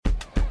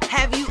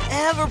Have you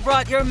ever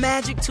brought your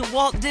magic to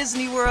Walt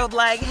Disney World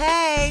like,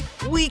 hey,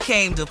 we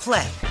came to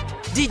play?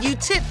 Did you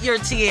tip your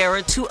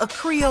tiara to a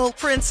Creole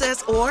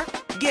princess or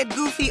get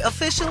goofy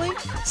officially?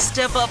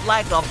 Step up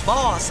like a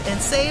boss and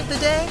save the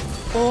day?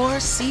 Or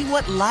see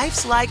what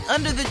life's like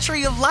under the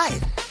tree of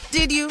life?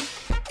 Did you?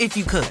 If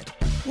you could.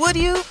 Would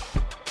you?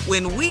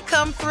 When we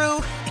come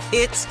through,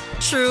 it's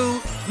true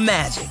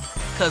magic.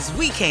 'Cause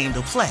we came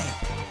to play.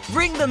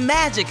 Bring the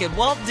magic at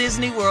Walt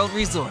Disney World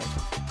Resort.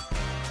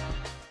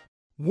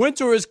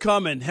 Winter is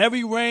coming.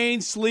 Heavy rain,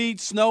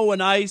 sleet, snow,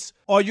 and ice.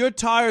 Are your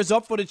tires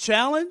up for the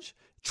challenge?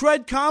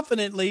 Tread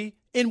confidently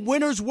in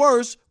winter's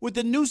worst with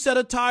the new set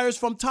of tires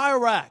from Tire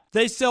Rack.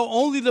 They sell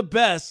only the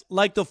best,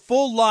 like the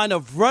full line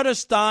of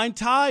Vredestein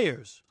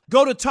tires.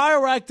 Go to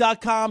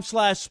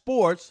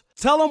TireRack.com/sports.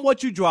 Tell them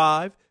what you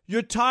drive.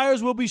 Your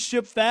tires will be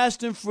shipped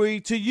fast and free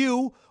to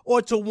you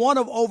or to one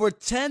of over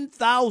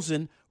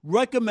 10,000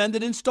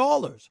 recommended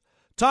installers.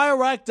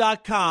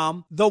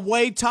 TireRack.com, the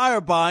way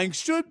tire buying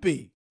should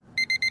be.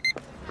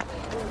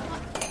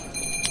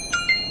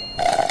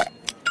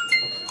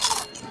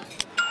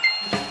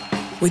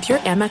 With your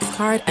Amex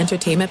card,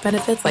 entertainment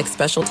benefits like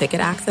special ticket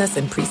access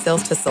and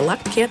pre-sales to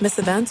select can't-miss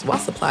events while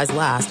supplies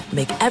last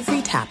make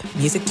every tap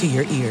music to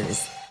your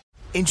ears.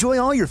 Enjoy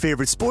all your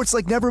favorite sports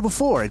like never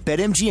before at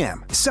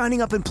BetMGM. Signing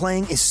up and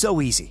playing is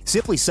so easy.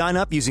 Simply sign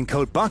up using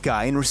code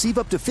Buckeye and receive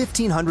up to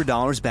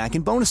 $1,500 back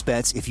in bonus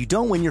bets if you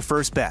don't win your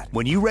first bet.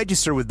 When you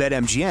register with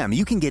BetMGM,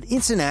 you can get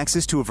instant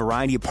access to a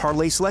variety of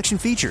parlay selection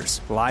features,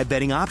 live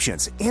betting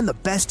options, and the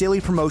best daily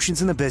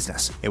promotions in the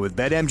business. And with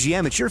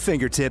BetMGM at your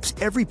fingertips,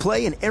 every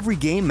play and every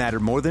game matter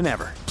more than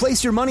ever.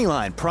 Place your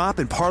moneyline, prop,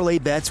 and parlay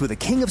bets with the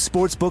king of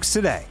sportsbooks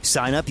today.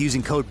 Sign up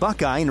using code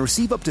Buckeye and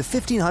receive up to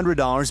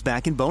 $1,500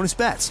 back in bonus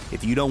bets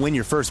if you don't win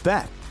your first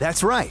bet.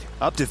 That's right,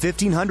 up to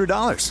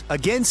 $1,500.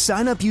 Again,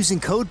 sign up using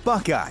code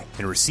Buckeye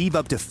and receive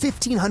up to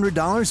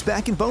 $1,500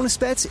 back in bonus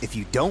bets if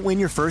you don't win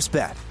your first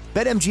bet.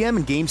 BetMGM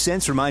and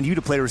GameSense remind you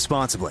to play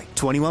responsibly.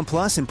 21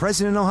 plus and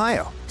present in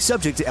Ohio.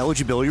 Subject to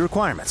eligibility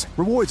requirements.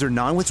 Rewards are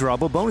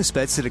non-withdrawable bonus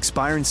bets that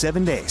expire in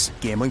 7 days.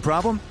 Gambling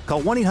problem?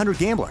 Call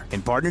 1-800-GAMBLER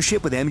in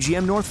partnership with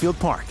MGM Northfield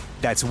Park.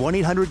 That's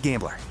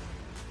 1-800-GAMBLER.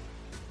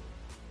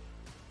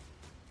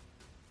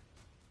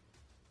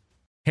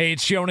 Hey,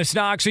 it's Jonas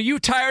Knox. Are you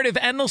tired of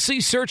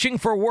endlessly searching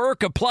for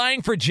work,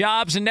 applying for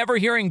jobs, and never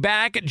hearing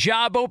back?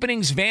 Job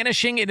openings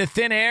vanishing into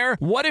thin air?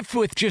 What if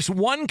with just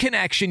one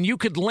connection, you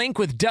could link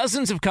with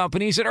dozens of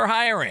companies that are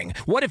hiring?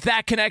 What if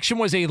that connection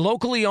was a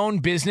locally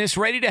owned business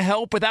ready to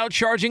help without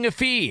charging a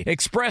fee?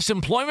 Express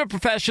Employment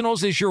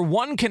Professionals is your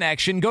one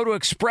connection. Go to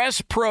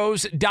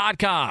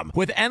expresspros.com.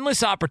 With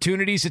endless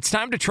opportunities, it's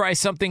time to try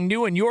something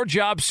new in your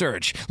job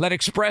search. Let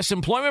Express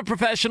Employment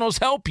Professionals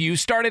help you.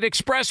 Start at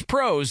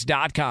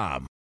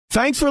expresspros.com.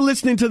 Thanks for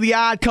listening to the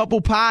Odd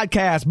Couple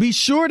podcast. Be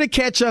sure to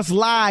catch us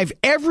live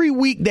every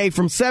weekday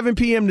from 7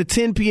 p.m. to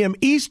 10 p.m.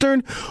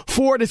 Eastern,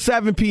 4 to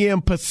 7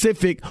 p.m.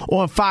 Pacific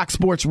on Fox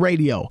Sports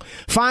Radio.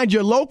 Find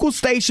your local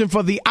station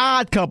for the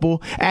Odd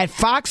Couple at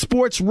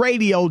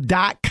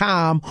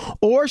foxsportsradio.com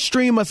or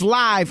stream us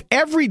live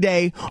every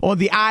day on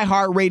the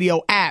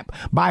iHeartRadio app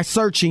by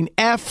searching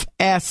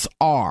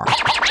FSR. Now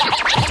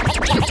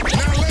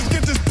let's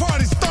get this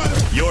party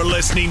started. You're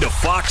listening to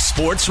Fox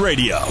Sports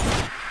Radio.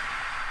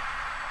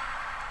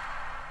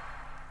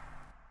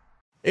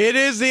 It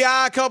is the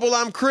Odd Couple.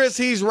 I'm Chris.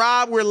 He's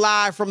Rob. We're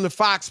live from the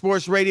Fox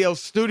Sports Radio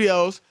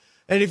studios.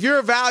 And if you're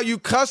a value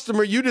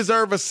customer, you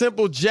deserve a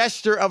simple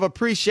gesture of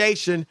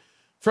appreciation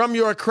from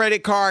your credit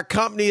card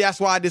company. That's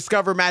why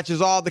Discover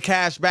matches all the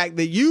cash back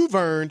that you've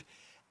earned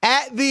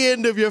at the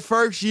end of your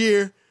first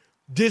year.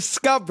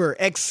 Discover,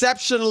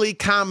 exceptionally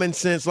common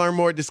sense. Learn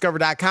more at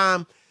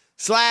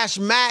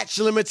discover.com/match.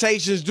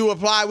 Limitations do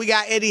apply. We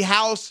got Eddie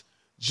House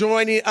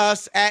joining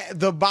us at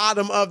the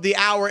bottom of the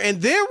hour.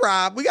 And then,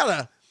 Rob, we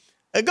got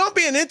it's going to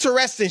be an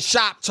interesting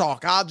shop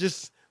talk. I'll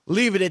just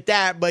leave it at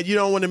that, but you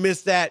don't want to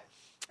miss that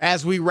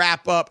as we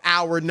wrap up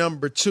hour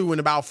number 2 in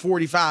about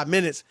 45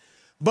 minutes.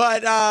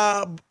 But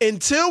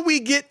until we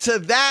get to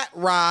that,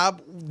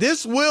 Rob,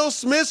 this Will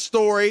Smith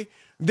story,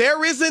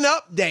 there is an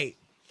update.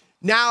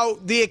 Now,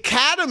 the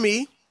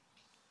Academy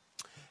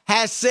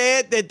has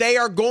said that they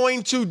are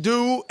going to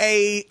do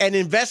an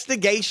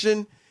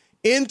investigation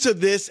into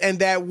this and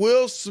that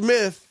Will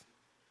Smith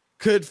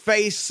could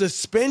face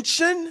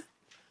suspension,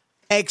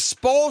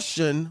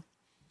 expulsion,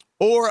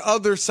 or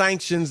other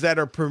sanctions that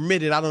are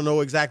permitted. I don't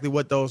know exactly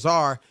what those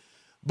are,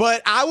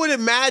 but I would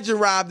imagine,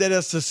 Rob, that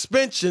a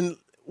suspension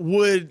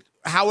would,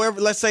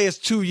 however, let's say it's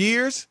 2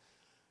 years.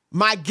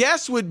 My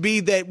guess would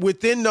be that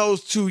within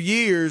those 2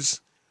 years,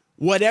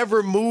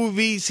 whatever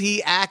movies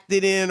he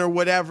acted in or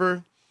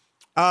whatever,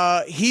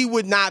 he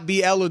would not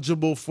be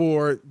eligible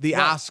for the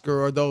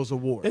Oscar or those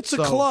awards. It's a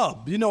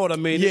club. You know what I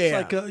mean?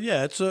 Yeah. It's like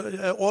it's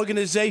an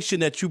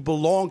organization that you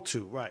belong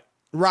to, right?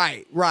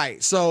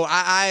 Right. So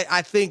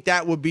I think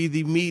that would be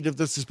the meat of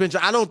the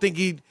suspension. I don't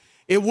think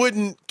it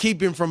wouldn't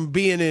keep him from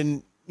being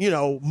in,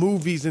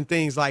 movies and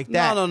things like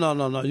that.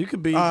 No. You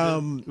could be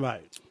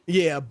right.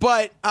 Yeah,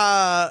 but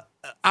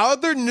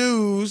other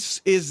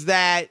news is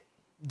that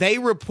they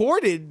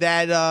reported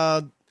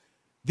that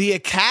the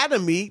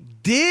Academy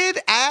did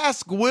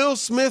ask Will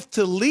Smith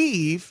to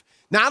leave.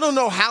 Now, I don't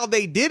know how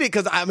they did it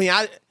because, I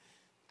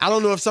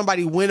don't know if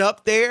somebody went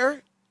up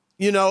there,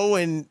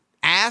 and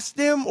asked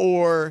him,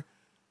 or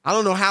I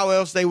don't know how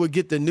else they would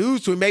get the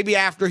news to him. Maybe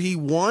after he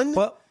won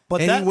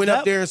he went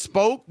up there and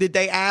spoke. Did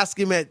they ask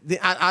him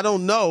I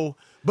don't know.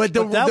 But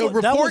the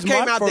report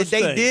came out that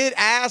they did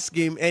ask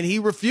him and he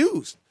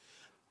refused.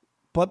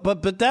 But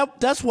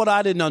that's what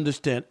I didn't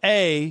understand.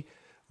 A,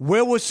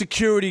 where was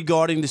security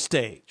guarding the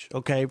stage?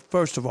 Okay,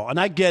 first of all. And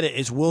I get it.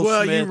 It's Will Smith.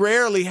 Well, you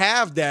rarely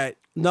have that.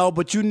 No,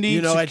 but you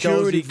need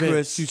security,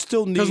 Chris. You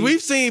still need. Because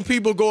we've seen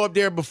people go up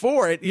there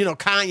before it.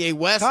 Kanye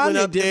West went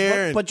up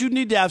there. But you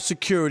need to have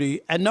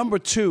security. And number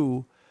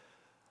two,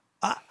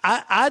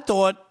 I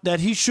thought that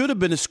he should have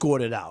been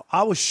escorted out.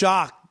 I was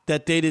shocked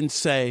that they didn't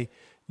say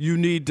you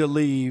need to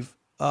leave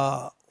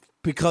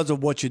because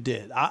of what you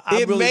did.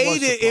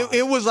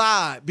 It was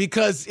odd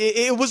because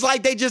it was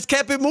like they just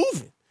kept it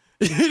moving.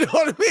 You know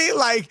what I mean?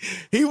 Like,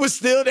 he was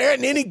still there,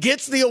 and then he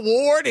gets the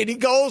award, and he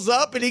goes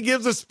up, and he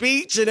gives a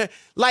speech. And,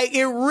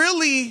 it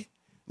really,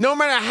 no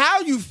matter how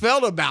you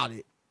felt about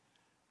it,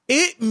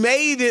 it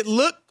made it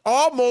look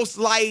almost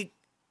like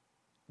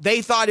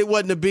they thought it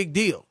wasn't a big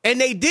deal.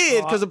 And they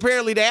did, because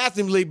apparently they asked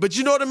him to leave. But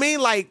you know what I mean?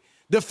 Like,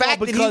 the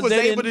fact that he was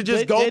able to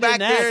just go back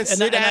there and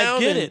sit down. And I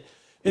get it.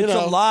 It's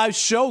a live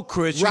show,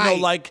 Chris.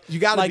 Right. You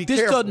gotta be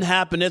careful. This doesn't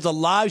happen. There's a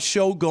live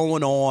show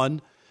going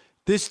on.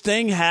 This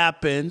thing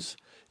happens.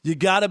 You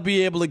got to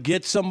be able to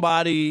get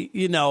somebody,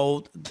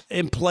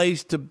 in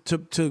place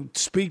to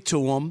speak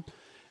to him.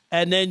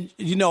 And then,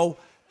 you're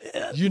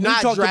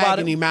not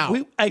dragging him out.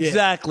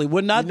 Exactly.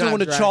 We're not doing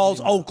the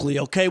Charles Oakley,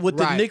 okay? What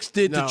the Knicks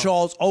did to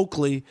Charles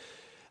Oakley,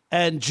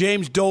 and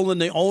James Dolan,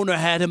 the owner,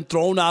 had him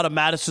thrown out of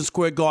Madison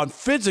Square Garden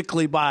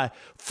physically by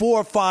 4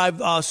 or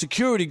 5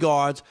 security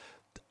guards,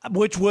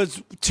 which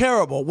was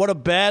terrible. What a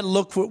bad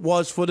look it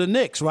was for the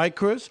Knicks, right,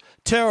 Chris?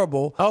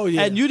 Terrible. Oh,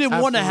 yeah. And you didn't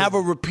want to have a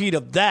repeat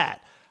of that.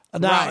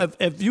 Now,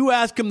 if you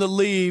ask him to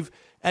leave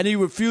and he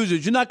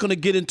refuses, you're not going to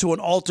get into an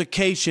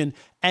altercation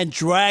and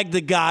drag the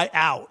guy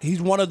out.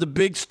 He's one of the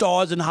big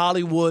stars in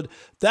Hollywood.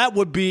 That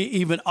would be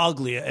even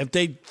uglier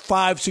if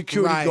 5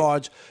 security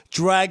guards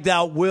dragged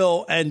out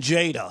Will and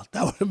Jada.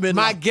 That would have been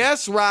my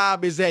guess,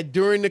 Rob, is that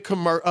during a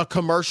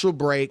commercial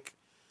break,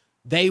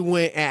 they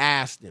went and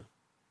asked him,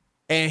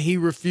 and he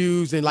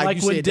refused. And like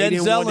you said, they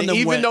didn't want to,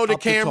 even though the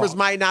cameras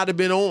might not have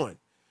been on.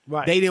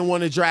 Right. They didn't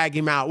want to drag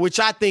him out, which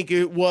I think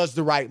it was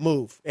the right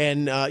move.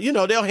 And,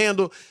 they'll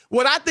handle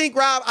what I think,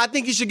 Rob. I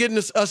think he should get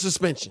a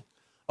suspension,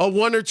 a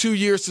 1 or 2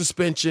 year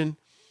suspension.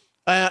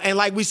 And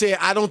like we said,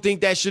 I don't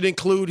think that should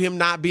include him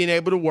not being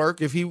able to work.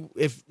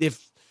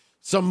 If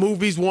some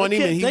movies want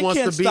him and he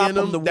wants to be in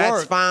them,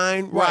 that's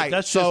fine. Right.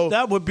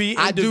 That would be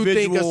I do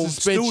think a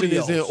suspension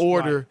is in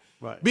order.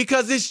 Right.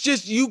 Because it's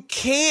just, you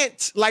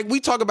can't, like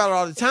we talk about it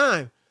all the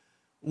time.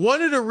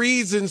 One of the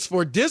reasons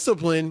for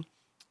discipline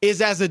is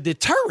as a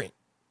deterrent.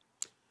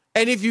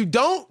 And if you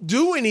don't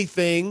do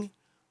anything,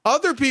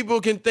 other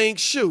people can think,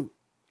 shoot.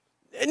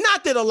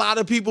 Not that a lot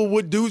of people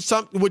would do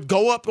something, would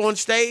go up on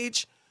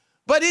stage,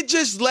 but it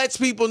just lets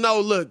people know,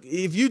 look,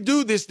 if you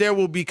do this, there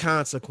will be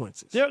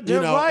consequences. They're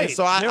right. And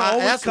so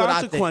that's what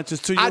consequences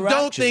I think. To your I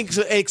don't actions.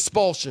 think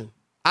expulsion.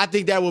 I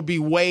think that would be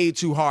way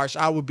too harsh.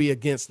 I would be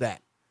against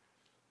that.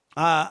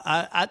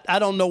 I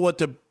don't know what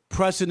the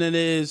precedent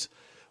is,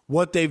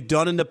 what they've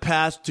done in the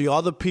past to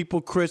other people,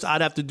 Chris.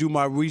 I'd have to do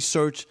my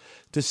research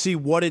to see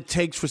what it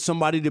takes for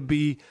somebody to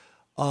be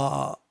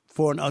to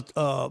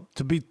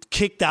be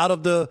kicked out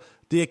of the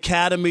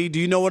academy. Do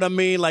you know what I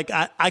mean? Like,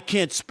 I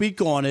can't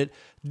speak on it.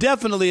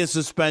 Definitely a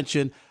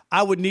suspension.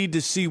 I would need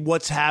to see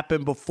what's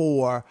happened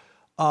before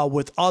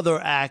with other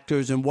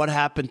actors and what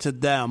happened to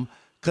them,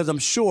 because I'm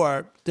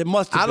sure there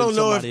must have been somebody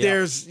else. I don't know if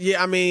there's –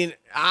 yeah, I mean,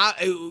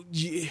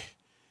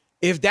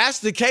 if that's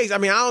the case, I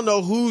mean, I don't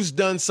know who's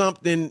done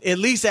something, at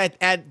least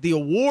at the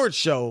award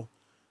show,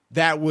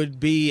 that would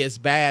be as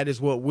bad as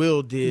what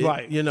Will did.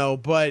 Right.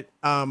 But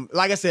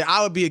like I said,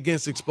 I would be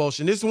against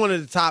expulsion. This is one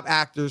of the top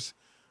actors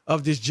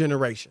of this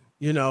generation,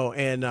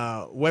 and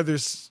whether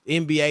it's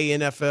NBA,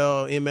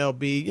 NFL,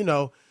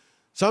 MLB,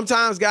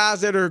 sometimes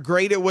guys that are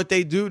great at what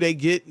they do, they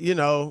get, he's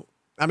going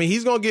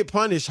to get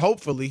punished.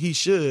 Hopefully he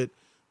should,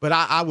 but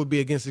I would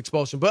be against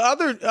expulsion. But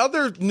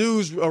other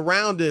news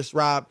around this,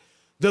 Rob,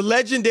 the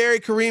legendary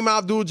Kareem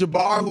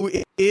Abdul-Jabbar, who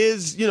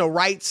is,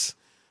 writes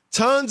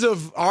tons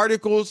of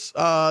articles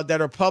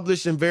that are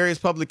published in various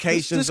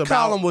publications this about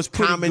column was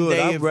pretty common good.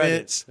 day I've read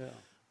events. it.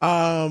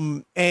 Yeah.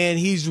 And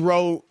he's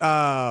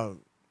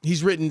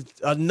written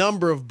a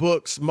number of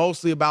books,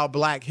 mostly about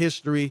Black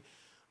history.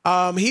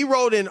 He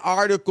wrote an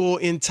article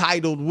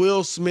entitled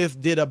 "Will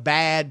Smith Did a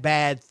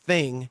Bad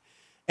Thing,"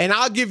 and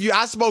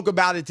I spoke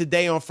about it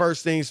today on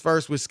First Things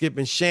First with Skip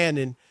and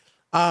Shannon.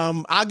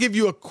 I'll give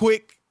you a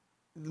quick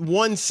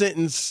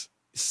 1-sentence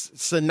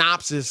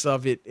synopsis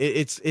of it.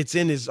 It's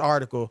in his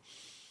article.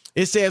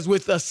 It says,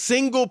 with a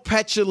single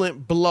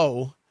petulant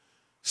blow,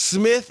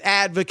 Smith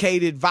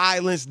advocated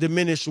violence,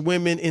 diminished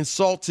women,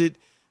 insulted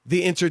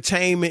the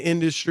entertainment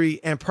industry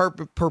and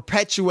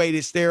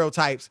perpetuated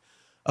stereotypes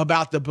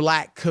about the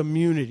black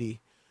community.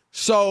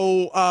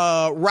 So,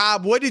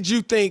 Rob, what did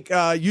you think?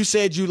 You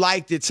said you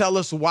liked it. Tell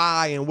us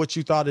why and what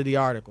you thought of the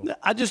article.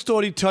 I just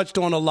thought he touched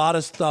on a lot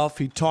of stuff.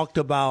 He talked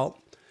about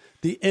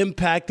the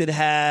impact it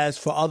has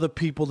for other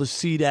people to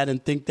see that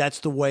and think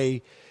that's the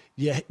way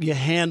you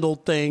handle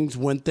things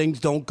when things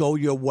don't go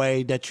your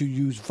way, that you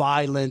use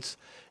violence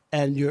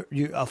and you're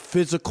a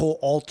physical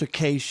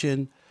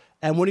altercation.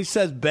 And when he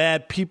says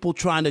bad, people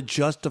trying to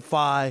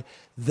justify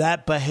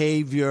that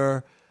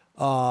behavior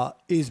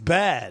is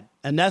bad.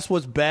 And that's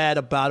what's bad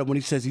about it when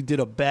he says he did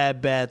a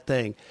bad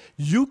thing.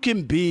 You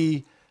can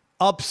be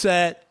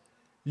upset.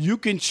 You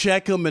can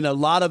check him in a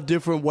lot of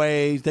different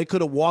ways. They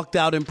could have walked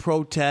out in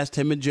protest.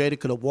 Him and Jada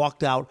could have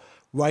walked out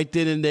right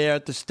then and there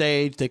at the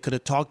stage. They could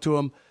have talked to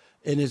him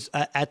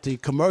at the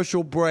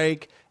commercial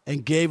break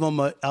and gave him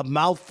a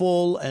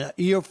mouthful, an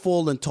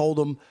earful, and told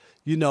him,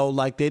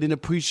 like they didn't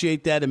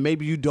appreciate that. And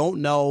maybe you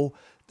don't know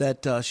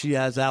that she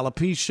has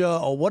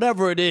alopecia or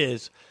whatever it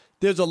is.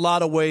 There's a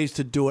lot of ways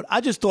to do it.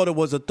 I just thought it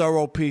was a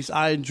thorough piece.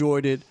 I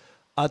enjoyed it.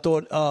 I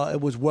thought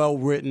it was well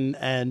written,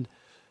 and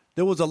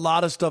there was a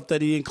lot of stuff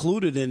that he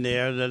included in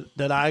there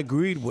that I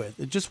agreed with.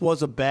 It just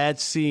was a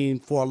bad scene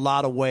for a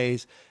lot of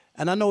ways.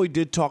 And I know he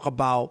did talk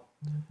about,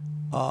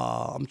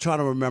 I'm trying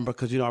to remember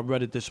because, I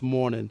read it this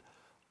morning.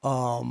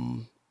 I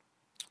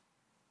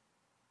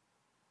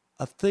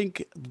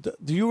think,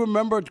 do you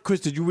remember, Chris,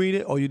 did you read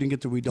it or you didn't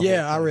get to read the whole thing?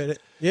 I read it.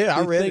 Yeah,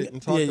 I read it and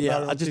talked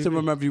about it. I just didn't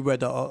remember you read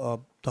the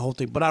whole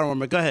thing, but I don't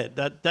remember. Go ahead.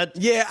 I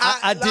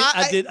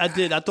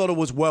did. I thought it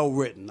was well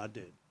written. I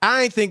did.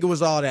 I didn't think it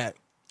was all that.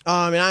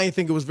 And I didn't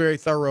think it was very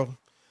thorough.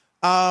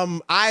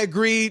 I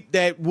agreed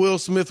that Will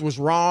Smith was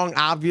wrong,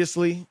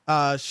 obviously.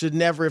 Should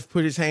never have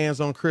put his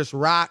hands on Chris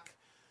Rock.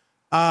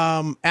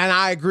 And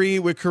I agree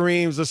with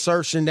Kareem's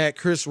assertion that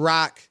Chris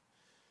Rock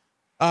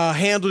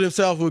handled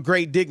himself with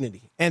great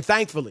dignity. And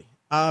thankfully,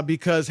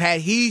 because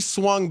had he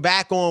swung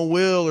back on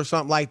Will or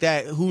something like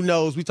that, who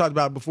knows? We talked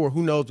about it before.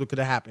 Who knows what could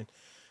have happened?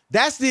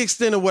 That's the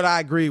extent of what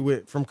I agree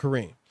with from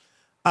Kareem.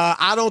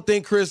 I don't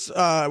think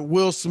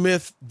Will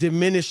Smith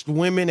diminished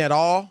women at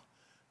all.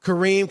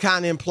 Kareem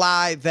kind of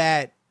implied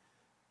that,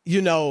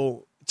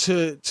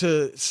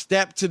 to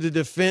step to the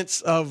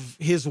defense of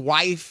his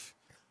wife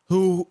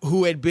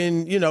who had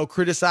been,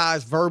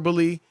 criticized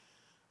verbally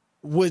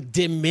would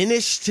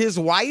diminish his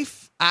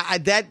wife.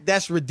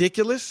 That's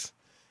ridiculous.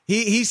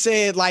 He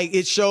said, like,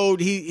 it showed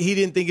he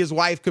didn't think his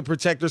wife could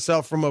protect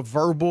herself from a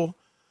verbal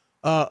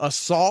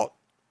assault.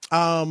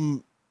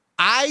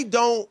 I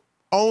don't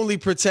only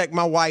protect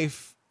my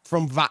wife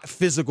from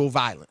physical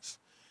violence.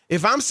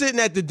 If I'm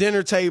sitting at the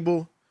dinner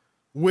table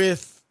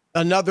with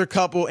another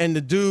couple and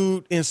the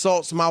dude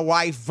insults my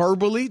wife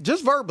verbally,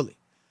 just verbally,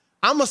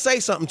 I'm going to say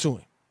something to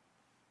him.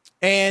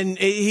 And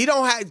he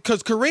don't have,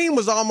 because Kareem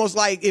was almost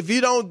like, if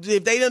they don't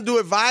do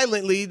it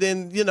violently,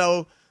 then,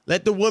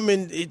 let the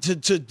woman to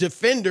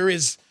defend her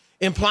is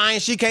implying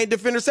she can't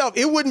defend herself.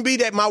 It wouldn't be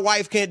that my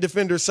wife can't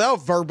defend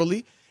herself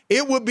verbally.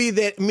 It would be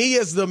that me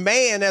as the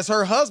man, as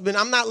her husband,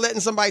 I'm not letting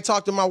somebody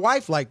talk to my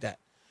wife like that.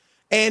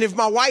 And if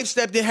my wife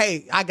stepped in,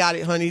 hey, I got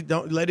it, honey,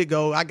 don't let it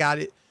go, I got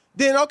it,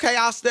 then okay,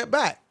 I'll step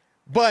back.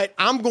 But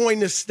I'm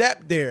going to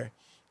step there.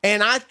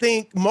 And I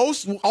think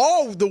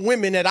all the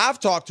women that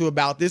I've talked to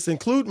about this,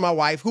 including my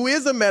wife, who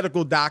is a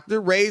medical doctor,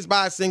 raised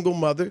by a single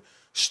mother,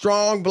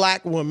 strong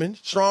black woman,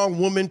 strong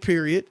woman,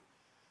 period.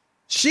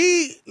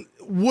 She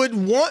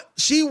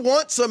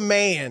wants a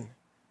man,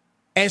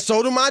 and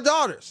so do my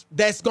daughters,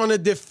 that's going to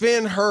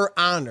defend her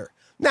honor.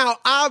 Now,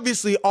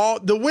 obviously, all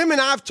the women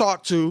I've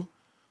talked to,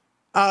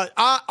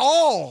 I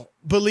all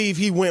believe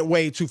he went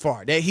way too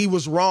far, that he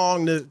was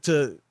wrong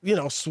to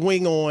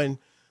swing on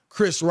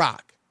Chris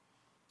Rock.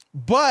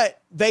 But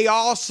they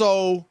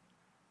also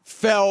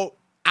felt,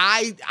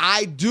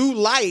 I do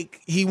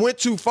like, he went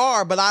too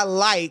far, but I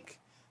like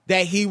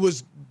that he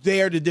was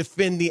there to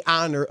defend the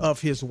honor of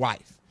his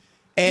wife.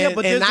 And,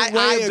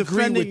 I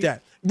agree with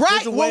that.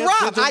 Right. Well,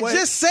 Rob, I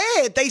just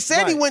said, they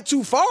said he went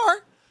too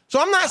far.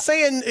 So I'm not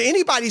saying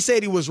anybody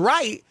said he was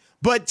right,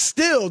 but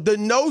still the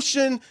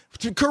notion,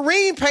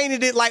 Kareem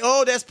painted it like,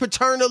 oh, that's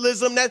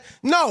paternalism.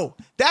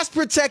 That's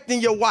protecting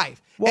your wife.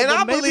 Well, and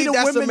I believe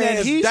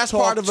that's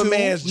part of a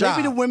man's job.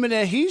 Maybe the women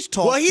that he's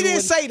talked to. Well, he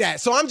didn't say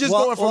that. So I'm just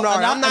going from there.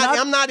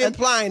 I'm not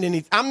implying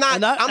anything. I'm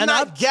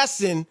not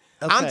guessing.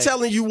 Okay. I'm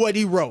telling you what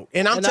he wrote,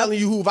 and I'm telling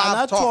you who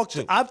I've talked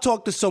to. I've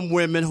talked to some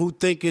women who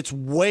think it's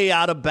way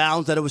out of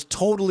bounds, that it was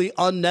totally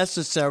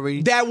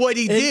unnecessary. That what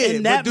he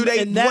did. But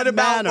what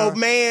about a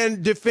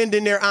man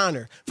defending their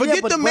honor?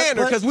 Forget the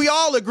manner, because we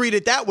all agree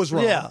that was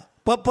wrong. Yeah.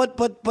 But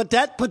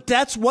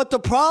that's what the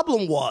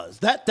problem was.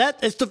 That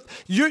is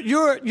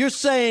you're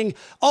saying,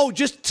 oh,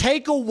 just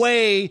take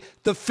away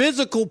the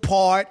physical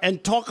part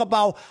and talk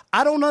about,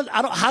 I don't know,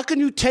 how can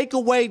you take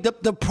away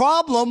the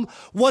problem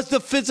was the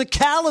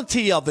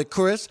physicality of it,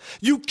 Chris.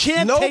 You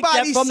can't take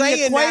that from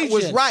the equation. That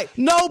was right.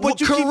 No, but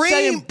you keep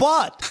saying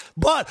but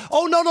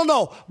oh no,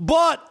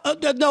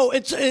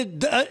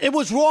 it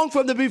was wrong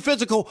for him to be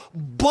physical,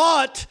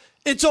 but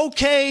it's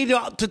okay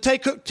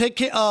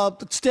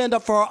to stand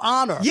up for her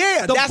honor.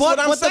 Yeah, that's what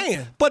I'm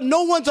saying. But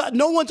no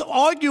one's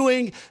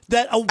arguing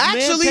that a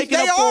man taking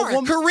up for a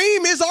woman.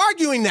 Kareem is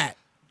arguing that.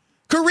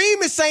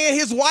 Kareem is saying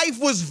his wife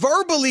was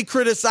verbally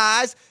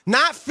criticized,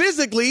 not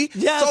physically,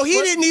 so he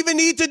didn't even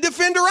need to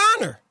defend her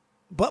honor.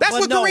 That's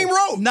what Kareem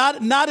wrote.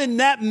 Not in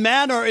that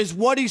manner is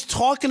what he's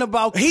talking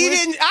about. Chris. He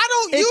didn't.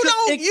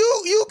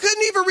 You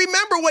couldn't even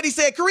remember what he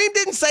said. Kareem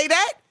didn't say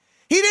that.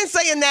 He didn't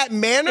say in that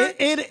manner.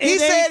 He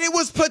said it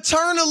was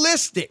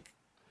paternalistic.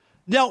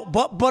 No,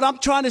 but I'm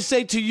trying to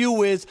say to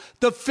you is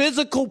the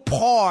physical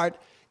part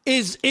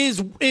is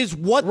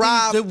what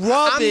Rob, the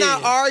rub is.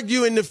 I'm not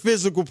arguing the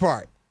physical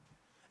part.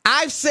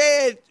 I've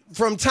said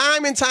from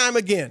time and time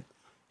again,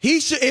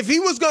 if he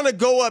was going to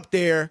go up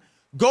there,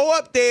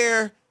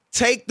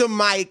 take the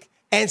mic,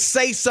 and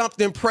say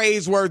something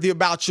praiseworthy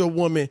about your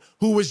woman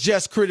who was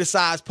just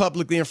criticized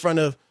publicly in front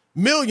of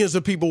millions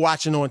of people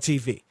watching on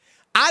TV.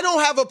 I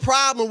don't have a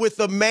problem with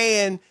a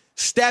man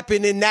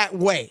stepping in that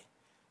way.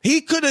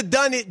 He could have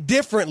done it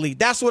differently.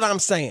 That's what I'm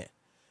saying.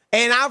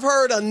 And I've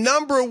heard a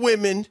number of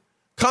women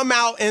come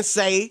out and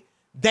say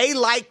they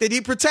like that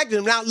he protected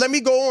him. Now, let me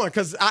go on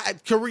because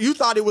you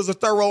thought it was a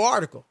thorough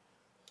article.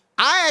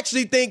 I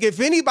actually think if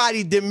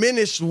anybody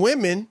diminished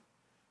women,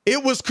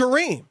 it was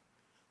Kareem.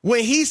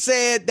 When he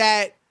said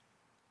that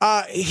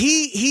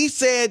he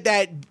said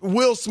that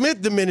Will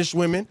Smith diminished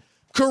women,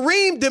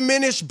 Kareem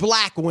diminished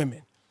black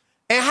women.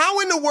 And how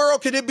in the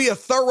world could it be a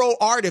thorough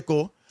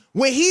article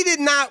when he did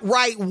not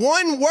write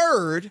one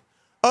word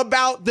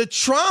about the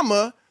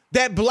trauma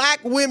that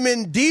black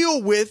women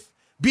deal with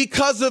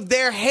because of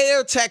their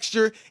hair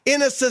texture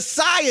in a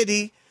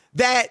society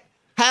that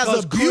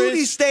has a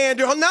beauty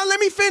standard? Oh, now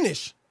let me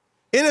finish.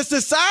 In a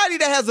society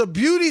that has a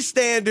beauty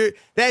standard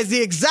that is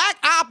the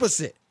exact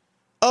opposite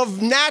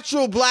of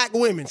natural black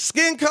women,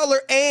 skin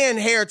color and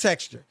hair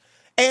texture.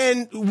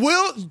 And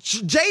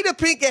Jada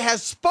Pinkett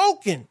has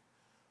spoken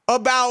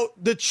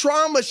about the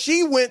trauma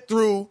she went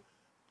through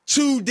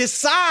to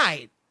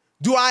decide,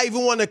 do I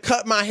even want to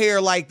cut my hair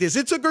like this?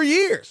 It took her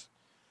years.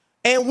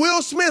 And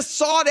Will Smith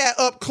saw that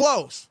up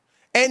close.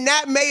 And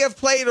that may have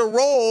played a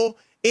role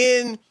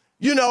in,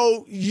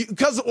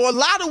 because a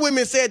lot of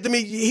women said to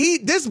me,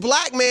 this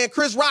black man,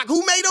 Chris Rock,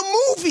 who made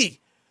a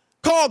movie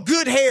called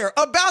Good Hair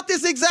about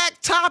this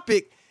exact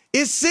topic,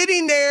 is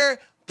sitting there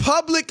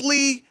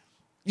publicly,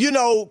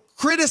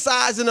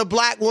 criticizing a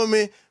black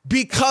woman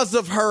because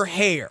of her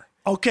hair.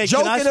 Okay,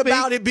 joking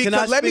about it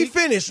because, let me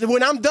finish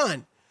when I'm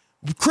done.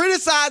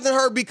 Criticizing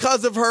her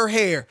because of her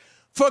hair.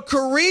 For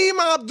Kareem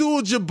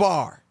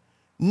Abdul-Jabbar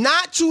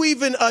not to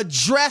even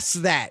address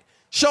that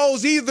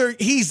shows either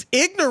he's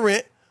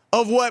ignorant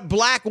of what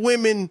black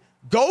women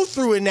go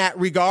through in that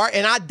regard,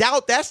 and I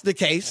doubt that's the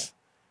case,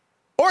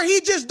 or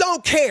he just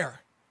don't care.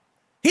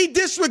 He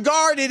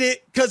disregarded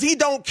it because he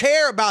don't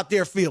care about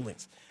their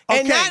feelings.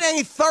 And that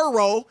ain't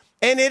thorough,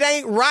 and it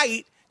ain't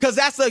right, because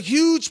that's a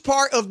huge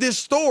part of this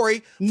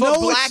story for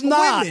black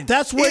women.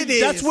 That's where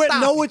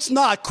it's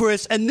not,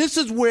 Chris. And this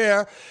is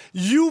where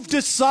you've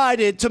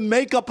decided to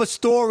make up a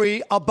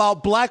story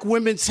about black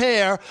women's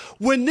hair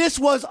when this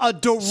was a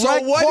direct.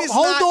 So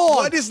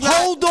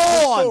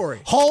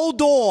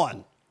Hold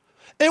on.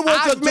 It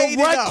was a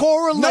direct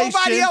correlation.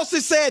 Nobody else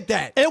has said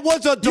that. It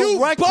was a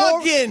direct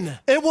bugging.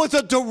 It was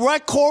a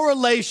direct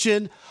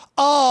correlation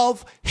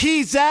of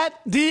he's at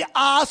the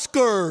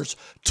Oscars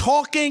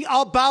talking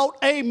about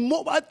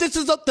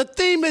the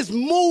theme is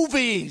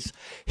movies.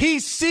 He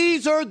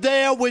sees her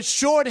there with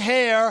short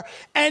hair,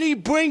 and he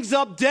brings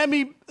up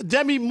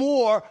Demi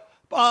Moore,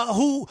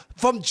 who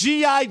from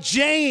G.I.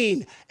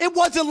 Jane. It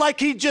wasn't like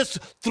he just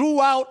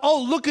threw out,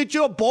 oh, look at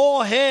your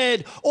bald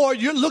head, or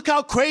look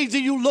how crazy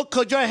you look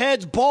because your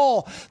head's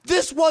bald.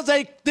 This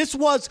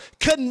was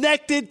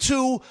connected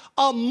to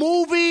a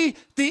movie,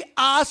 the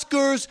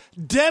Oscars,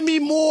 Demi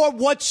Moore,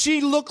 what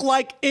she looked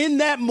like in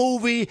that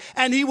movie,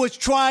 and he was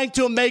trying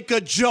to make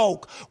a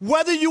joke.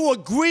 Whether you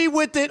agree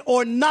with it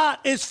or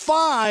not is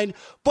fine,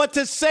 but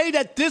to say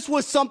that this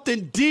was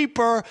something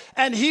deeper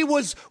and he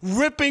was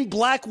ripping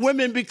black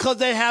women because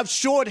they have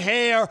short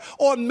hair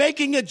or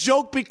making a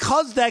joke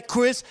because that,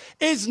 Chris,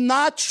 is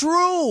not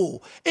true.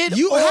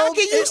 How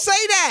can you say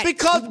that?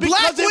 Because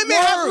black women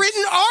have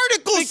written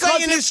articles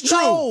saying it's true.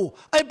 No,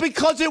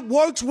 because it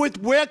works with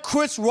where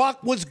Chris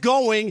Rock was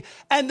going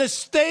and the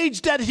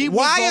stage that he was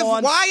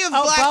on. Why have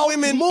black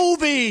women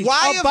movies?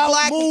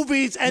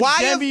 Movies and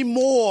Demi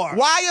Moore?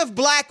 Why have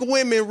black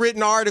women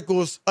written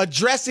articles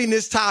addressing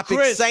this topic,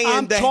 Chris, saying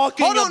I'm that?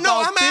 Talking hold on,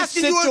 about I'm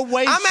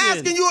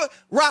asking you,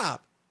 Rob.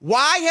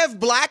 Why have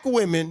black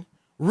women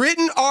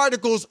written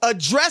articles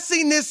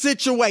addressing this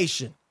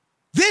situation,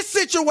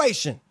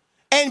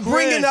 and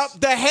bringing up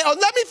the hell? Oh,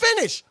 let me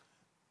finish.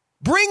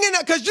 Bringing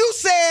up, because you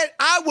said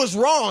I was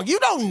wrong. You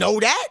don't know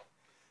that.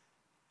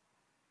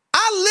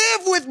 I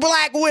live with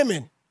black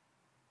women.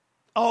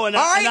 Oh, and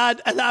All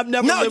I've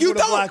never lived with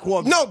a black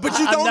woman. No, but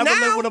you don't I've never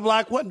now. lived with a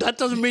black woman. That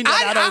doesn't mean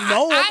that I don't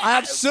know them. I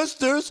have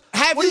sisters.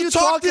 Have what you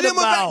talked to them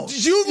about?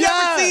 You've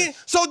never seen.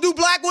 So do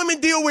black women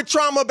deal with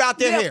trauma about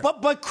their hair?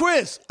 But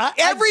Chris,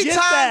 every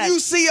I time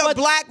you see a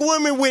black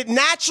woman with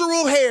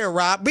natural hair,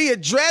 Rob, be it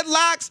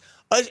dreadlocks,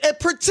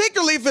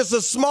 particularly if it's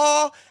a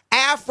small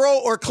afro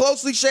or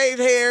closely shaved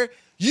hair,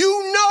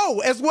 you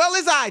know as well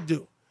as I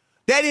do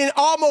that in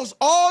almost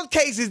all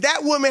cases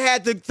that woman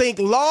had to think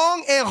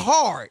long and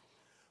hard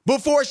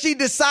before she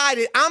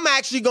decided, I'm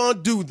actually going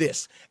to do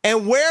this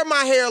and wear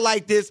my hair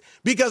like this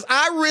because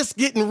I risk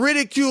getting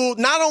ridiculed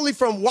not only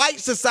from white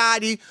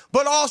society,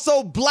 but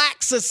also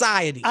black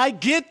society. I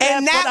get that,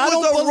 and that but I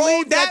don't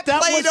believe that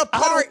played a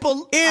part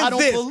in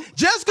this.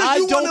 Just because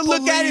you want to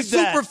look at it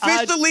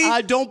superficially,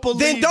 I don't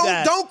believe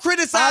then don't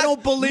criticize. I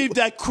don't believe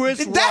that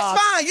Chris Rock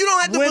that's fine. You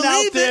don't have to went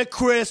believe out there, it.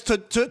 Chris,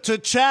 to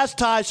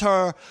chastise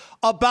her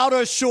about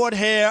her short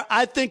hair.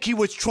 I think he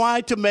was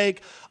trying to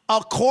make a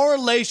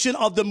correlation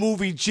of the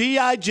movie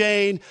G.I.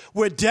 Jane,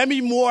 where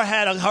Demi Moore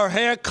had her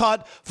hair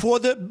cut for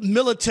the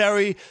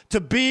military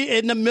to be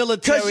in the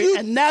military,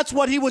 and that's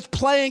what he was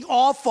playing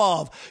off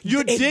of.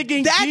 You're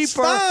digging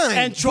deeper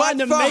and trying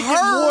to make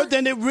it more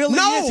than it really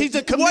is. He's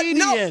a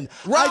comedian.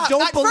 Rob, I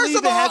don't believe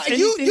it has anything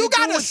you to do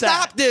gotta with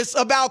stop that. this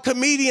about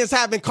comedians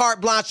having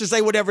carte blanche to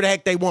say whatever the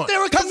heck they want.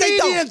 They're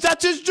comedians.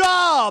 That's his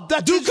job.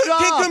 That's his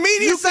job. Can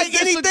comedians say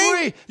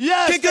anything?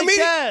 Yes, they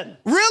can.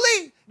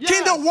 Really? Yes.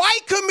 Can the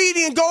white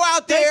comedian go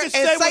out there and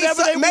say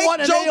whatever they make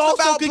want, and jokes they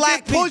also about can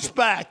black get people?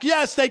 pushback.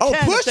 Yes, they can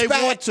if they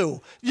want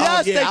to.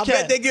 Yes, they can. I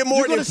bet they get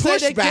more than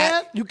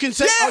pushback. You can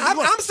say,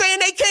 I'm saying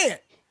they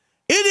can't.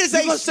 It is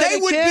they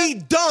would be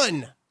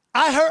done.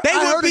 I heard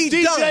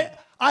be done.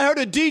 I heard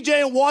a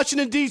DJ in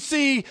Washington,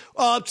 D.C.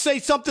 Say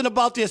something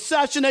about the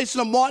assassination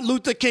of Martin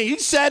Luther King. He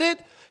said it.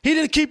 He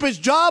didn't keep his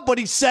job, but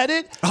he said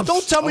it.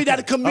 Don't tell me that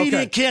a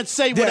comedian can't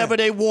say whatever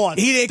they want.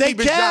 He didn't keep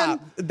his job.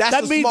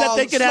 That means that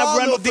they can have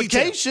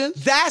ramifications.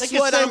 That's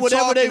what I'm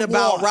talking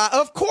about, Rob.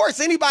 Of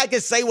course, anybody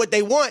can say what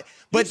they want,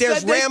 but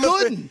there's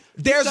ramifications.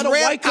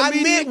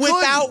 I meant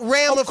without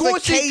ramifications. Of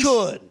course he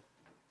could.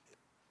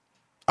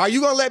 Are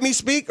you going to let me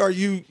speak, or are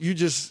you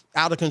just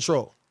out of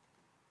control?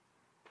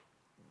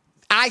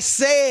 I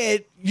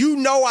said,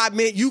 I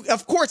meant you.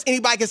 Of course,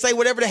 anybody can say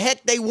whatever the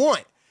heck they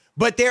want.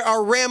 But there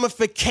are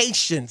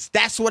ramifications.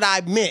 That's what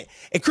I meant.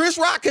 And Chris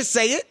Rock could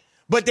say it,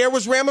 but there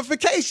was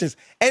ramifications.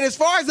 And as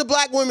far as the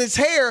black woman's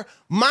hair,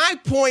 my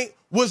point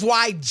was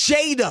why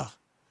Jada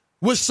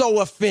was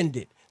so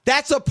offended.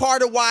 That's a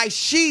part of why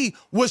she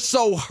was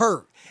so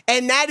hurt.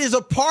 And that is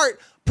a part,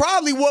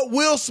 probably what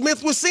Will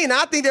Smith was seeing.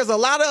 I think there's a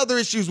lot of other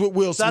issues with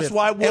Will Smith. That's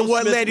why Will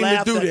Smith led him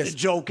laughed to do at this. The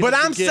joke. But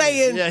I'm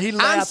saying, he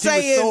laughed. He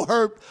was so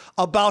hurt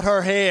about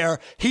her hair.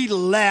 He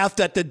laughed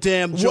at the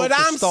damn joke. What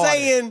I'm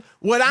saying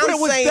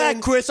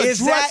Chris,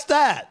 address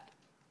that.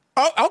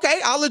 Oh,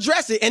 okay, I'll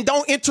address it, and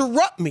don't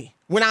interrupt me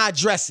when I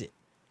address it.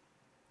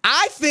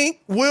 I think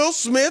Will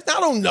Smith, I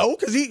don't know,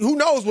 because who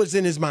knows what's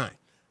in his mind.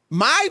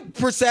 My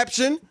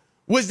perception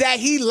was that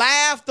he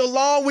laughed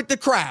along with the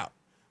crowd.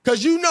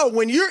 Because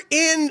when you're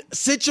in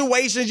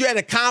situations, you're at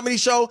a comedy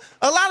show,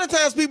 a lot of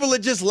times people are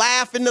just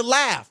laughing to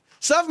laugh.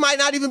 Stuff might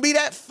not even be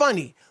that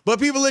funny, but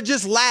people are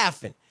just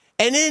laughing.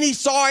 And then he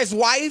saw his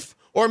wife,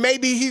 or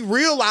maybe he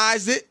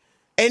realized it,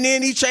 and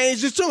then he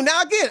changed his tune.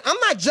 Now, again, I'm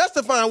not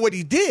justifying what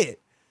he did.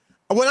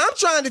 What I'm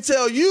trying to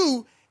tell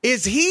you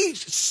is he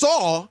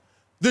saw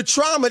the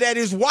trauma that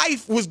his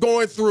wife was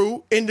going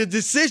through in the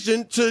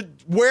decision to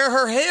wear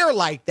her hair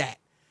like that.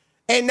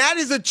 And that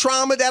is a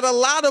trauma that a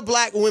lot of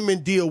black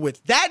women deal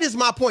with. That is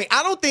my point.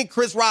 I don't think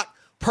Chris Rock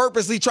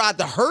purposely tried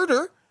to hurt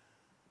her,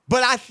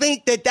 but I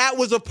think that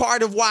was a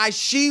part of why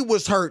she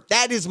was hurt.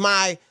 That is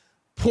my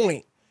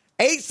point.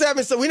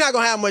 877, we're not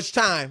going to have much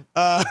time.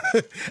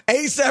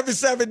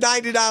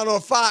 877-99 on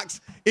Fox.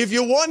 If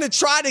you want to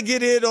try to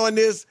get in on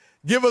this,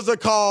 give us a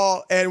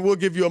call and we'll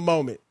give you a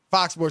moment.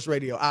 Fox Sports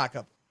Radio,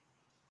 iCouple.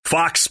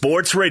 Fox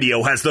Sports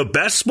Radio has the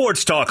best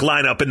sports talk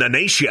lineup in the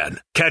nation.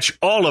 Catch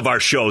all of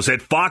our shows at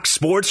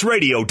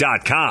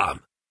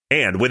foxsportsradio.com.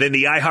 And within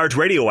the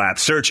iHeartRadio app,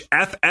 search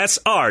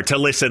FSR to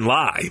listen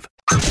live.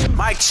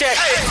 Mic check.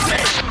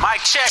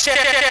 Mic check.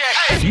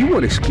 Do you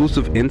want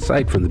exclusive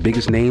insight from the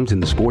biggest names in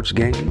the sports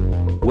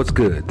game? What's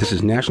good? This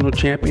is national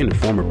champion and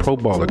former pro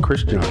baller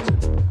Chris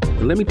Johnson.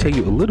 And let me tell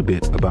you a little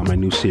bit about my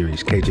new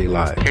series, KJ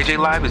Live. KJ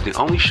Live is the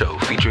only show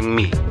featuring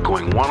me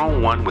going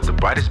one-on-one with the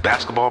brightest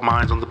basketball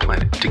minds on the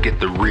planet to get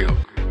the real.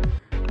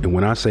 And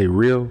when I say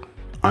real,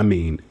 I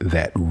mean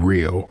that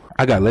real.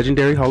 I got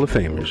legendary Hall of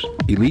Famers,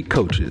 elite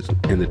coaches,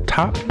 and the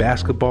top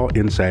basketball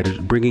insiders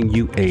bringing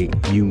you a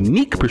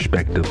unique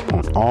perspective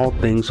on all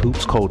things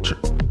hoops culture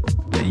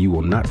that you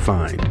will not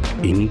find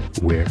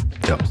anywhere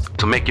else.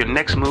 So make your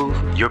next move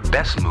your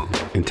best move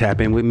and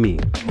tap in with me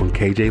on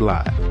KJ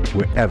Live,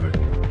 wherever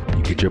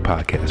you get your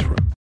podcast from.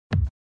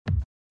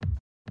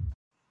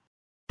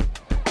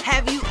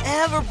 Have you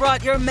ever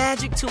brought your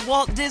magic to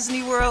Walt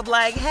Disney World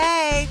like,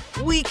 hey,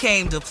 we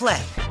came to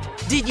play?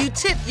 Did you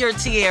tip your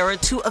tiara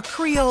to a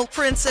Creole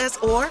princess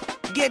or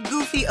get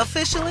goofy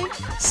officially?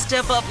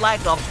 Step up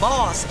like a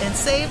boss and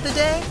save the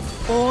day?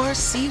 Or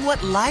see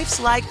what life's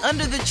like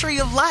under the tree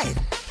of life?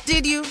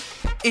 Did you?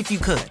 If you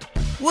could.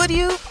 Would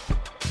you?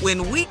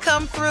 When we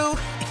come through,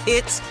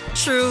 it's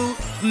true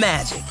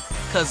magic.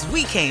 'Cause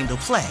we came to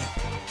play.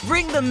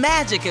 Bring the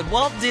magic at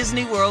Walt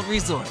Disney World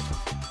Resort.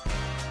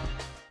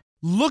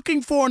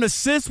 Looking for an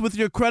assist with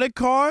your credit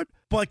card,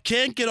 but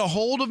can't get a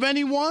hold of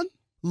anyone?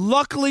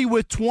 Luckily,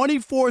 with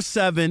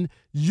 24/7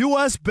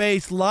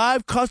 U.S.-based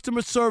live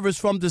customer service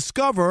from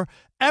Discover,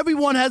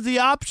 everyone has the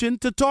option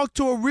to talk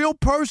to a real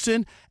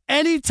person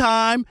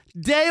anytime,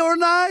 day or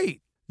night.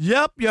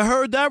 Yep, you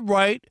heard that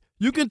right.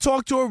 You can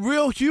talk to a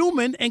real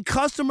human in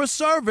customer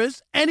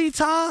service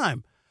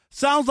anytime.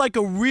 Sounds like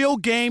a real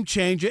game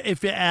changer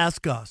if you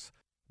ask us.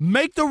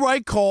 Make the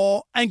right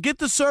call and get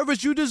the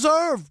service you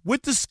deserve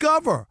with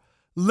Discover.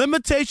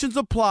 Limitations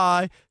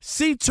apply.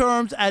 See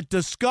terms at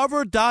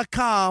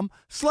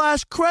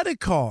discover.com/credit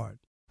card.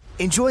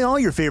 Enjoy all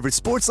your favorite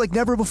sports like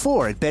never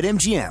before at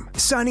BetMGM.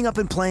 Signing up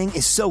and playing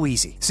is so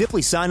easy.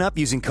 Simply sign up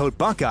using code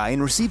Buckeye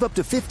and receive up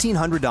to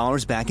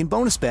 $1,500 back in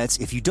bonus bets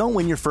if you don't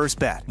win your first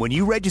bet. When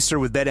you register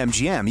with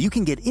BetMGM, you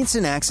can get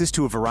instant access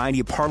to a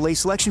variety of parlay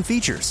selection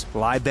features,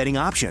 live betting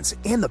options,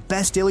 and the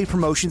best daily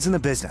promotions in the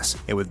business.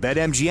 And with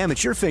BetMGM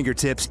at your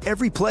fingertips,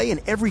 every play and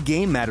every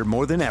game matter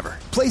more than ever.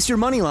 Place your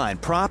moneyline,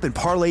 prop, and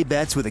parlay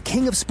bets with the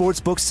king of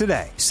sportsbooks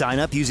today. Sign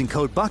up using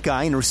code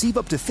Buckeye and receive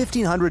up to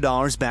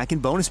 $1,500 back in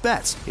bonus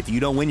bets if you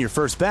don't win your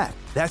first bet.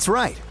 That's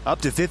right, up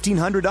to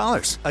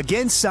 $1,500.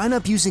 Again, sign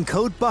up using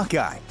code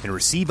Buckeye and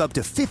receive up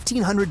to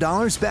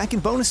 $1,500 back in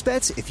bonus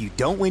bets if you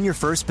don't win your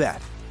first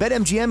bet.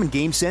 BetMGM and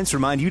GameSense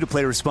remind you to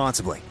play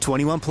responsibly.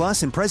 21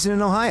 plus and present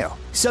in Ohio.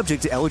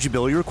 Subject to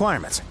eligibility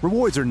requirements.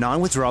 Rewards are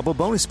non-withdrawable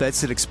bonus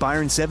bets that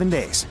expire in 7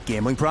 days.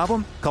 Gambling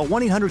problem? Call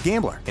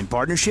 1-800-GAMBLER in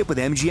partnership with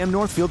MGM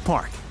Northfield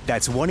Park.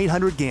 That's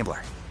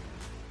 1-800-GAMBLER.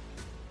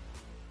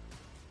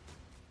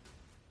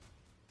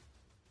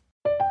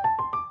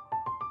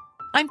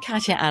 I'm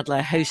Katya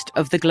Adler, host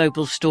of The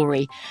Global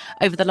Story.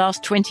 Over the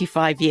last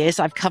 25 years,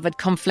 I've covered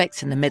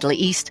conflicts in the Middle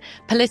East,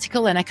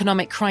 political and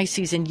economic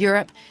crises in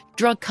Europe,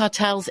 drug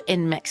cartels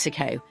in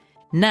Mexico.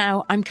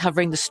 Now I'm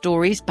covering the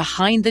stories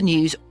behind the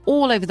news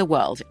all over the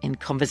world in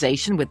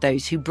conversation with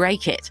those who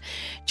break it.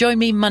 Join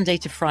me Monday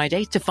to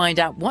Friday to find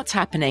out what's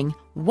happening,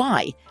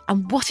 why,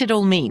 and what it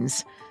all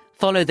means.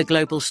 Follow The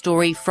Global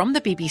Story from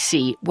the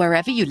BBC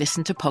wherever you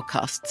listen to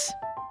podcasts.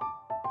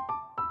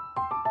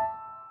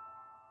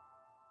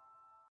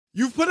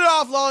 You've put it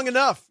off long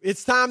enough.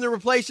 It's time to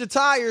replace your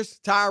tires.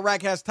 Tire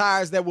Rack has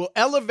tires that will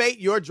elevate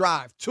your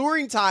drive.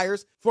 Touring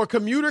tires for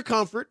commuter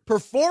comfort,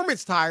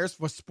 performance tires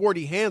for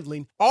sporty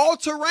handling,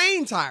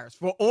 all-terrain tires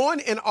for on-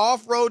 and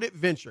off-road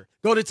adventure.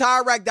 Go to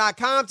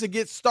TireRack.com to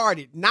get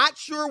started. Not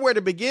sure where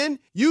to begin?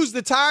 Use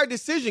the Tire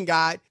Decision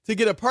Guide to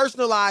get a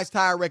personalized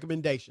tire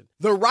recommendation.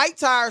 The right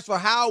tires for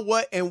how,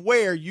 what, and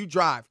where you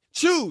drive.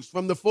 Choose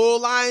from the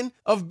full line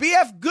of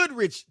BF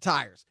Goodrich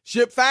tires.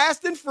 Ship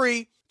fast and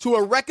free to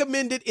a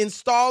recommended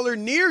installer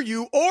near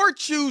you, or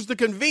choose the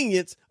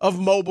convenience of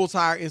mobile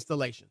tire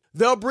installation.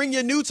 They'll bring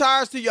your new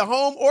tires to your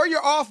home or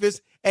your office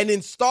and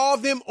install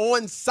them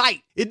on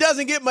site. It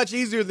doesn't get much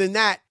easier than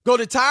that. Go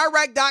to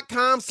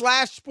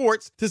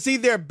TireRack.com/sports to see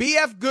their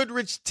BF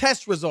Goodrich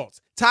test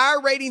results,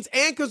 tire ratings,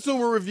 and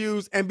consumer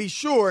reviews, and be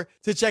sure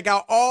to check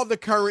out all the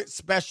current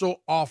special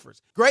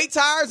offers. Great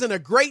tires and a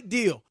great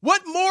deal.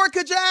 What more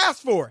could you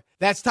ask for?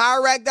 That's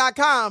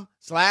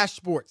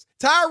TireRack.com/sports.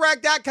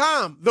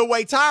 TireRack.com, the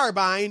way tire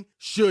buying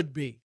should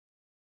be.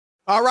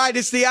 All right,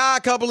 it's the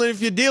Odd Couple, and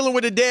if you're dealing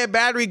with a dead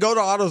battery, go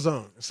to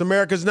AutoZone. It's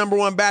America's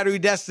 #1 battery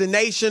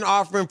destination,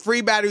 offering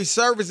free battery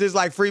services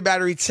like free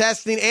battery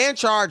testing and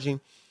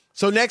charging.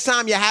 So next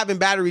time you're having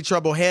battery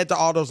trouble, head to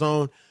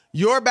AutoZone,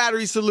 your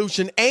battery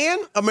solution and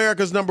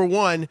America's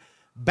 #1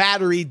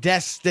 battery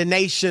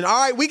destination. All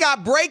right, we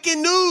got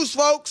breaking news,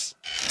 folks.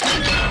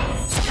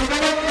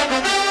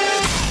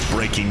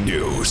 Breaking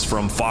news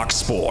from Fox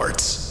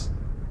Sports.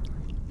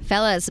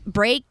 Fellas,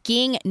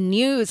 breaking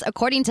news.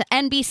 According to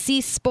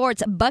NBC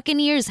Sports,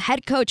 Buccaneers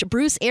head coach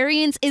Bruce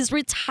Arians is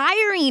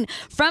retiring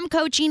from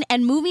coaching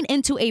and moving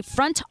into a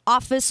front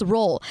office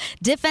role.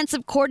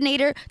 Defensive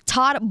coordinator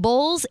Todd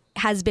Bowles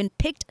has been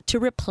picked to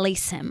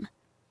replace him.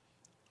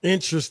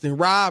 Interesting.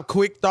 Rob,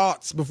 quick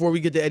thoughts before we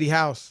get to Eddie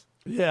House.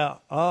 Yeah,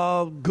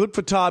 good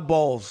for Todd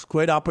Bowles.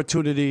 Great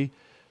opportunity.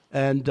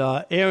 And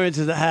Arians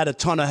has had a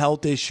ton of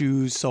health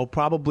issues, so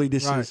probably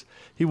this is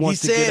he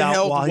wants to get out. He said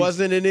health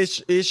wasn't an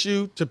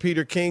issue to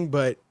Peter King,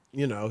 but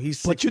you know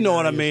he's. But you know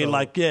what I mean, old.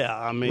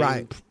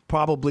 Right.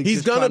 Probably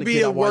he's going to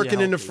be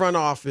working in the front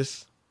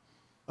office,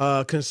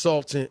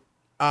 consultant.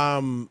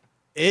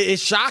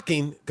 It's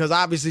shocking because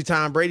obviously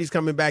Tom Brady's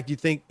coming back. You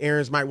think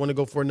Arians might want to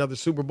go for another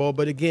Super Bowl,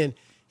 but again,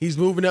 he's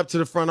moving up to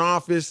the front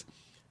office.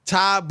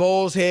 Todd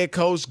Bowles, head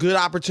coach, good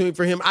opportunity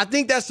for him. I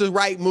think that's the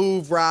right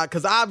move, Rod,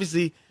 because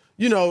obviously.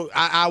 You know,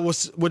 I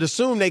would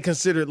assume they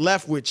considered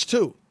Leftwich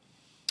too.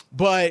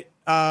 But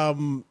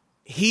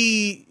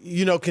he,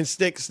 can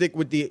stick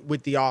with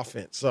the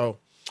offense. So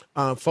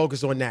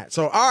focus on that.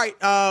 So, all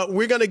right,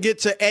 we're going to get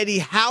to Eddie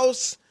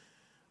House,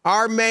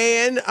 our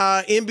man,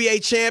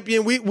 NBA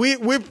champion. We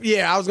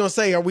I was going to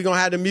say, are we going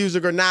to have the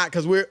music or not?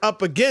 Because we're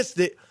up against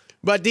it.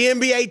 But the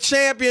NBA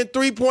champion,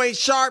 three-point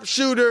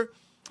sharpshooter,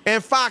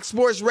 and Fox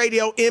Sports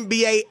Radio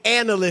NBA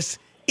analyst,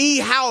 E.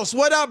 House.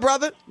 What up,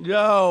 brother?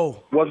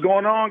 Yo. What's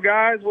going on,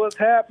 guys? What's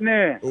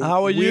happening?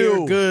 How are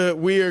you?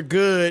 We're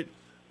good.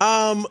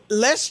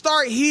 Let's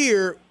start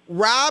here.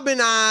 Rob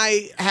and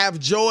I have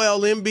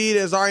Joel Embiid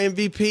as our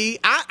MVP.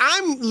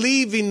 I'm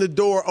leaving the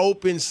door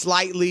open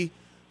slightly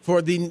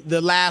for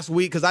the last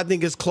week because I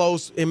think it's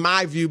close, in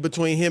my view,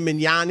 between him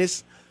and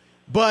Giannis.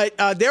 But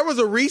there was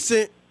a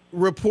recent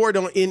report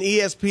in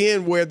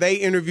ESPN where they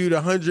interviewed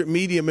 100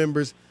 media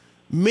members.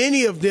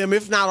 Many of them,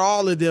 if not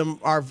all of them,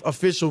 are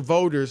official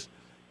voters.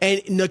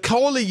 And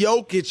Nikola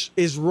Jokic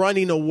is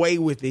running away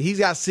with it. He's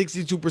got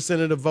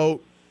 62% of the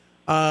vote.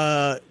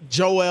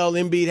 Joel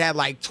Embiid had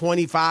like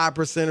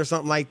 25% or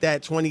something like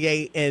that,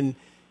 28. And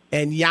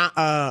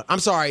Giannis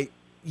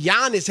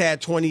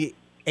had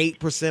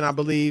 28%, I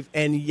believe.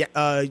 And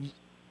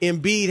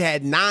Embiid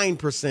had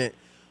 9%.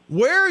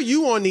 Where are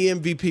you on the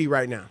MVP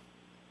right now?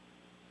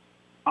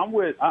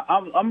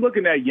 I'm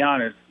looking at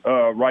Giannis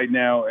right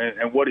now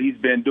and what he's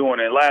been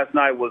doing. And last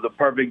night was a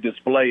perfect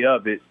display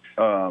of it.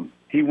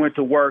 He went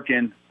to work,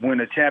 and when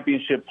a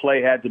championship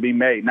play had to be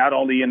made, not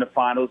only in the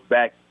finals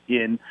back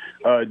in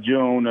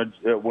June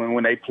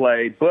when they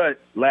played, but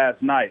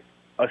last night,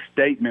 a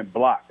statement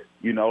block.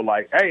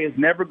 Like, hey, it's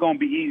never going to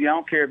be easy. I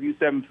don't care if you're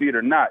 7 feet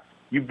or not.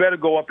 You better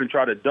go up and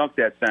try to dunk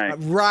that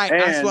thing. Right,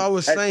 that's what I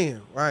was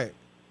saying. Right.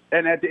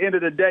 And at the end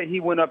of the day,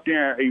 he went up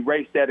there and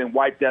erased that and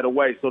wiped that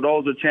away. So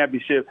those are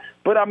championships.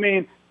 But, I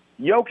mean,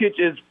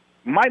 Jokic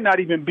might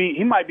not even be –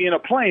 he might be in a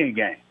playing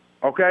game,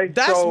 okay?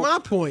 That's my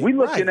point. We're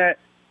looking at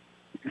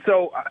 –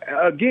 so,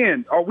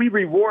 again, are we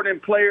rewarding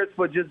players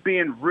for just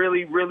being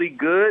really, really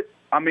good?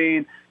 I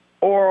mean,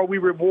 or are we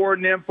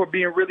rewarding them for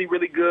being really,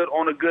 really good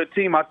on a good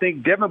team? I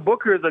think Devin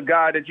Booker is a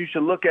guy that you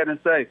should look at and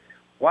say,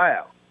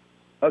 wow.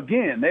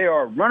 Again, they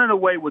are running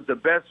away with the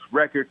best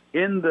record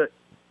in the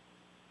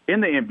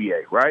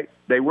NBA, right?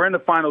 They were in the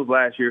finals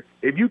last year.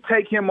 If you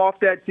take him off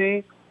that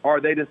team, are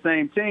they the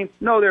same team?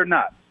 No, they're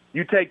not.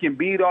 You take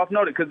Embiid off,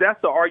 no, because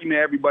that's the argument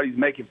everybody's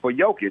making for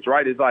Jokic,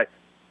 right? It's like,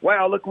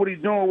 wow, look what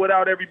he's doing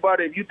without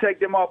everybody. If you take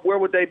them off, where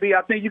would they be?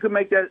 I think you can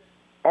make that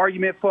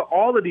argument for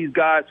all of these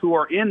guys who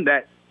are in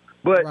that.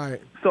 But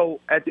So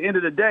at the end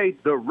of the day,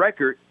 the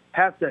record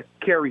has to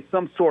carry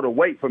some sort of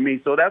weight for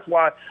me. So that's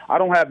why I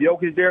don't have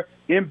Jokic there.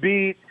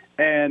 Embiid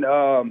and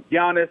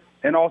Giannis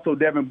and also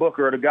Devin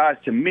Booker are the guys,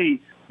 to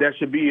me, that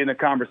should be in the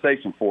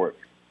conversation for it.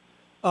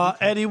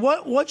 Eddie,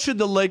 what should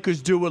the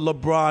Lakers do with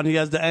LeBron? He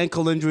has the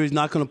ankle injury. He's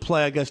not going to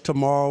play, I guess,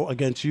 tomorrow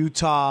against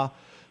Utah.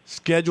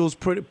 Schedule's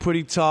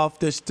pretty tough.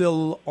 They're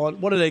still on.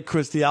 What are they,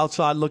 Chris? The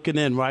outside looking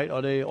in, right?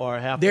 Are they or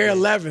half? They're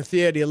 11th.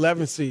 Yeah, the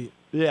 11th seed.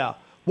 Yeah.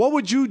 What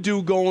would you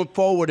do going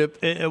forward?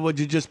 If would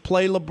you just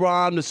play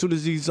LeBron as soon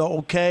as he's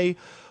okay?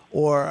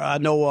 Or I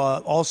know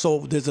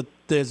also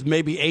there's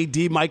maybe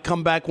AD might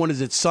come back. When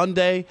is it?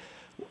 Sunday.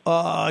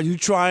 Are you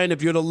trying,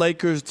 if you're the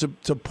Lakers, to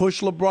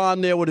push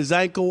LeBron there with his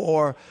ankle,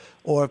 or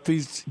if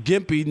he's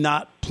gimpy,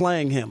 not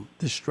playing him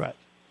this stretch?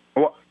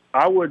 Well,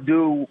 I would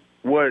do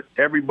what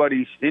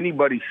anybody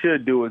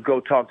should do, is go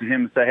talk to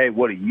him and say, hey,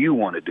 what do you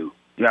want to do?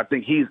 I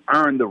think he's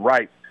earned the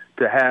right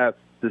to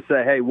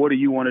say, hey, what do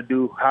you want to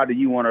do? How do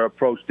you want to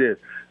approach this?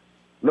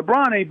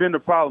 LeBron ain't been the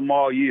problem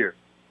all year.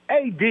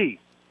 AD,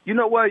 you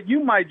know what?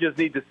 You might just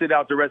need to sit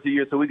out the rest of the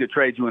year so we could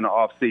trade you in the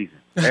offseason.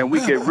 And we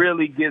could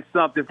really get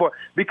something for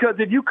 – because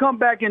if you come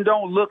back and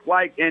don't look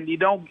like – and you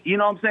don't – you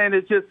know what I'm saying?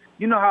 It's just –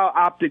 you know how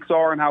optics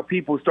are and how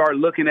people start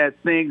looking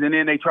at things and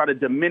then they try to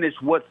diminish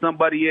what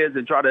somebody is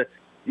and try to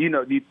 –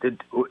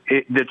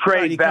 the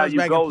trade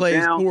value goes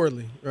down.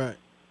 Poorly. Right.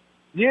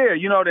 Yeah,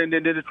 then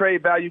the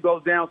trade value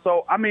goes down.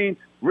 So, I mean,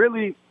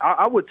 really,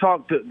 I would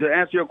talk to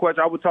answer your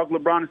question, I would talk to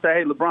LeBron and say,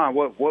 hey, LeBron,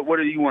 what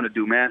do you want to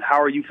do, man?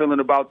 How are you feeling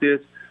about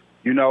this?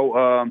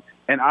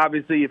 And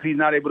obviously, if he's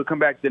not able to come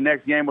back to the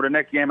next game or the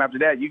next game after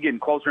that, you're getting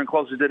closer and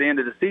closer to the end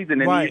of the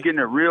season, and you're getting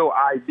a real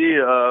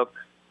idea of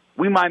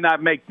we might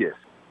not make this.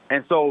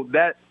 And so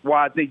that's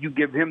why I think you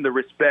give him the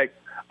respect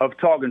of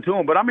talking to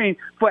him. But, I mean,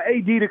 for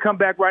AD to come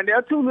back right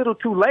now, too little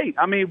too late.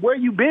 I mean, where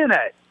you been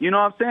at? You know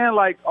what I'm saying?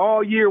 Like,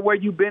 all year, where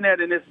you been at,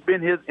 and it's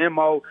been his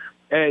MO.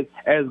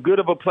 As good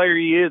of a player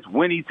he is,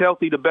 when he's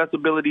healthy, the best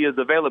ability is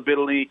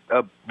availability,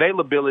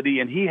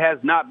 and he has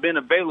not been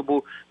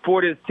available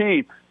for this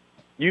team.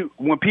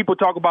 When people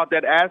talk about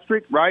that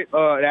asterisk, right,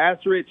 the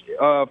asterisk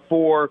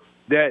for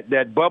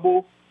that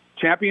bubble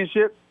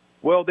championship,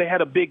 well, they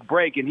had a big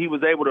break, and he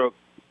was able to,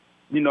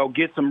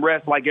 get some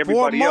rest like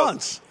everybody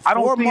else. I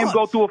don't see him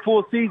go through a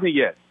full season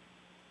yet.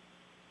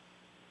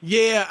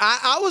 Yeah,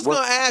 I was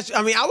going to ask.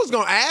 I mean, I was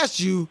going to ask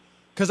you,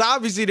 because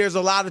obviously there's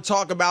a lot of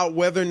talk about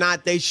whether or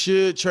not they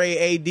should trade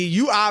AD.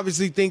 You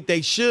obviously think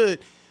they should.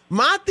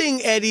 My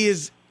thing, Eddie,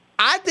 is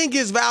I think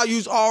his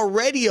value's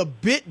already a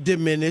bit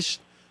diminished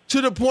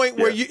to the point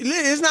where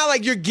it's not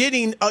like you're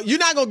getting you're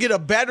not going to get a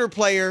better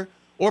player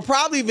or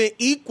probably even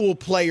equal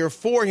player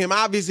for him.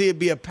 Obviously, it'd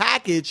be a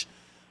package.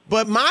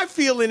 But my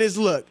feeling is,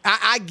 look,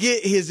 I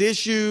get his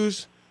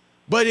issues,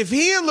 but if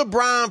he and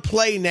LeBron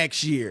play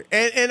next year,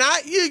 and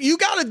you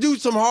got to do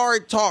some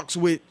hard talks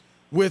with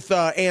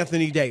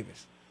Anthony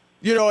Davis,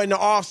 in the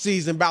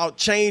offseason about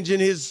changing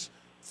his,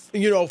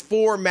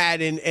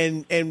 format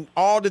and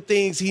all the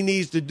things he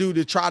needs to do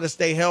to try to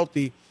stay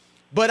healthy.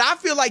 But I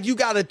feel like you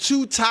got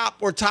two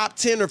top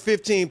 10 or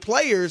 15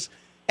 players,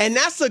 and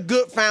that's a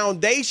good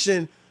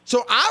foundation.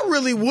 So I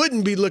really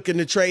wouldn't be looking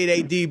to trade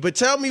AD, but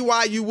tell me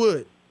why you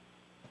would.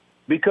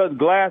 Because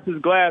glass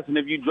is glass, and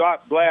if you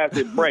drop glass,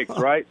 it breaks,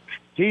 right?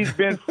 He's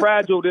been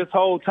fragile this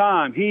whole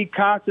time. He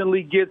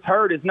constantly gets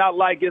hurt. It's not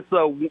like it's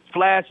a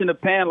flash in the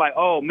pan like,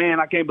 oh,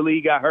 man, I can't believe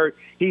he got hurt.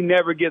 He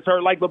never gets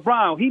hurt. Like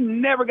LeBron, he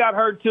never got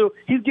hurt till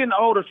he's getting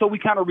older, so we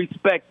kind of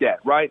respect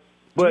that, right?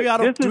 But three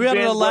out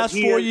of the last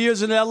 4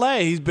 years in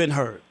L.A., he's been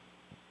hurt.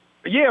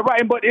 Yeah,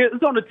 right, but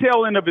it's on the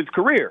tail end of his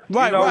career.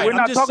 Right, right. We're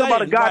not talking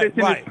about a guy that's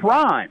in his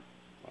prime.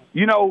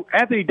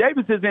 Anthony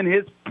Davis is in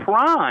his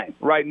prime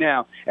right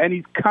now, and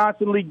he's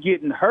constantly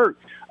getting hurt.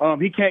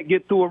 He can't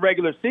get through a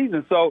regular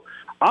season. So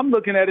I'm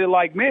looking at it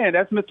like, man,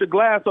 that's Mr.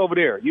 Glass over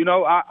there.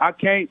 I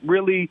can't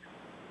really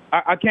 –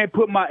 I can't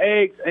put my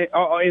eggs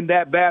in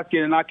that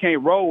basket, and I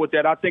can't roll with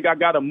that. I think I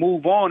got to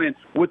move on. And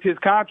with his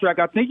contract,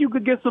 I think you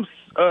could get some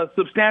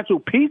substantial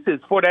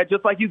pieces for that,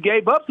 just like you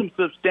gave up some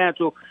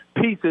substantial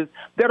pieces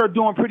that are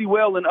doing pretty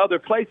well in other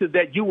places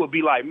that you would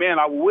be like, man,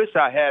 I wish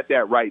I had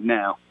that right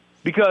now.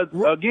 Because,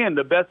 again,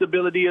 the best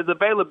ability is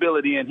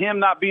availability, and him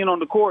not being on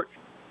the court,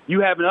 you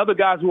having other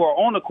guys who are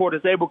on the court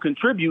that's able to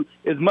contribute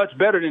is much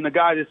better than the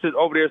guy that's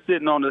over there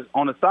sitting on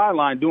the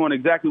sideline doing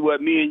exactly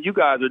what me and you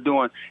guys are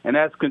doing, and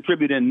that's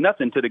contributing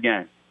nothing to the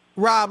game.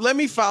 Rob, let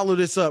me follow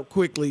this up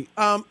quickly.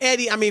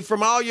 Eddie,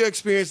 from all your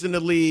experience in the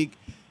league,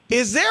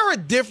 is there a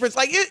difference?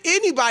 Like,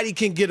 anybody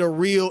can get a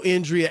real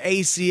injury, an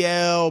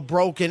ACL,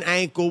 broken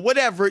ankle,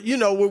 whatever,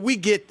 where we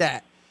get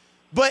that.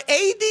 But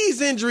AD's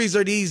injuries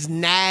are these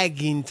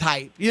nagging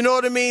type. You know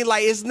what I mean?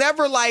 Like, it's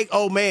never like,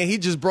 oh, man, he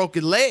just broke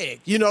his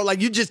leg. Like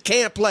you just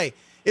can't play.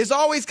 It's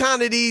always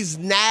kind of these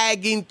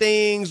nagging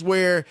things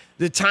where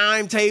the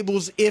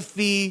timetable's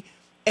iffy.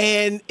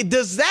 And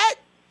does that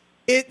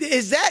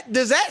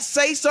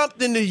say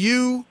something to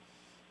you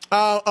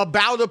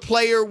about a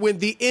player when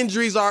the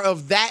injuries are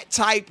of that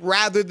type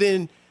rather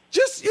than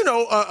just,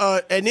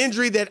 an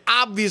injury that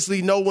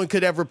obviously no one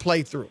could ever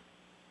play through?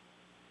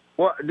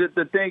 Well,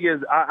 the thing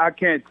is, I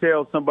can't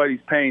tell somebody's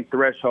pain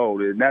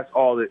threshold, and that's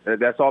all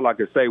I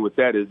can say with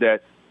that is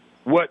that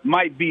what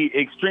might be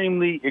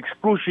extremely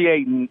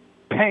excruciating,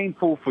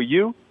 painful for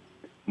you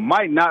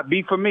might not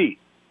be for me,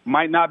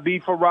 might not be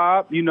for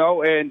Rob,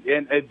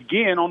 and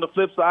again, on the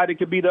flip side, it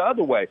could be the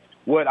other way.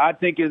 What I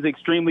think is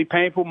extremely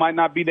painful might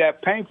not be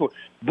that painful.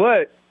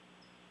 But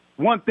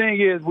one thing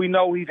is we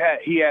know he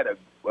had a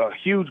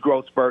huge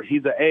growth spurt.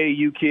 He's an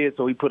AAU kid,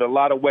 so he put a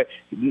lot of weight.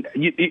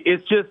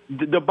 It's just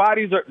the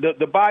body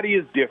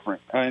is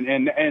different,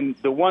 and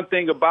the one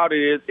thing about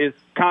it is it's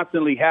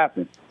constantly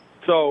happens.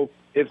 So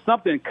if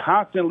something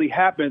constantly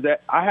happens,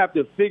 that I have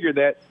to figure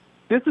that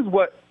this is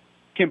what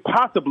can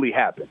possibly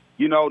happen.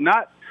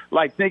 Not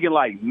like thinking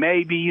like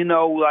maybe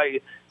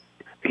like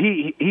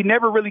he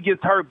never really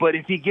gets hurt, but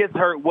if he gets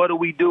hurt, what do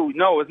we do?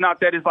 No, it's not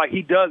that. It's like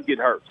he does get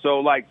hurt.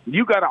 So like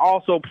you got to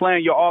also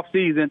plan your off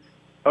season.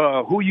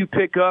 Who you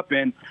pick up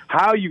and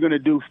how you're going to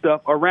do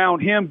stuff around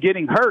him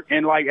getting hurt.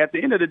 And, like, at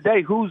the end of the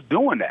day, who's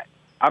doing that?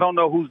 I don't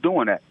know who's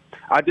doing that.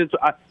 I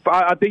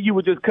think you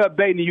would just cut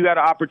bait and you got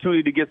an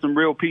opportunity to get some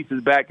real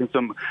pieces back and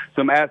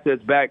some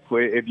assets back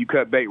if you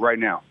cut bait right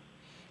now.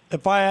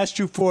 If I asked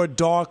you for a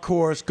dark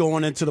horse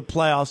going into the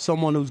playoffs,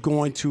 someone who's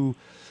going to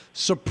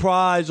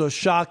surprise or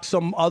shock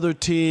some other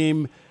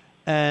team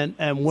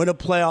and win a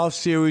playoff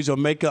series or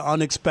make an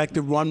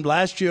unexpected run.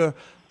 Last year,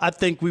 I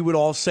think we would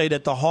all say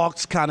that the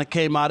Hawks kind of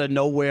came out of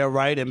nowhere,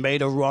 right, and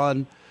made a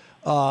run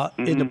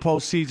in the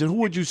postseason. Who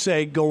would you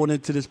say going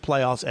into this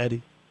playoffs,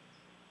 Eddie?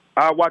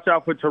 Watch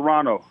out for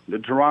Toronto, the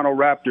Toronto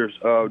Raptors.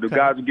 The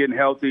guys are getting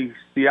healthy.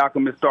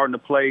 Siakam is starting to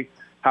play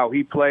how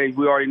he plays.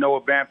 We already know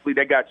at Van Fleet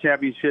they got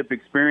championship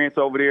experience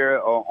over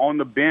there on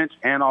the bench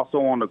and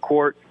also on the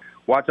court.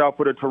 Watch out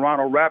for the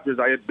Toronto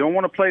Raptors. I don't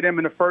want to play them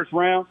in the first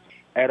round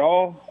at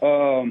all,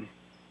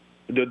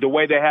 the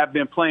way they have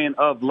been playing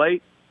of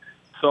late.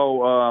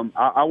 So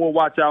I will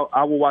watch out.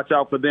 I will watch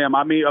out for them.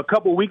 A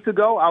couple weeks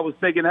ago, I was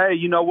thinking, hey,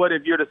 you know what?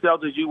 If you're the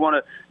Celtics, you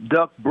want to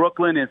duck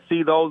Brooklyn and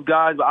see those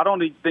guys. But I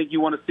don't even think you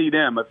want to see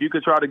them. If you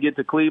could try to get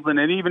to Cleveland,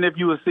 and even if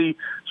you would see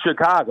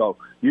Chicago,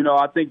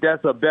 I think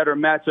that's a better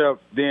matchup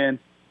than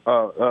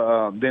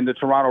the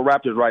Toronto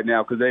Raptors right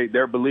now because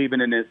they're believing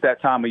in it's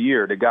that time of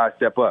year. The guys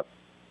step up.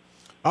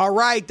 All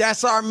right,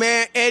 that's our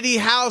man Eddie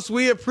House.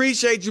 We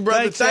appreciate you,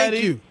 brother.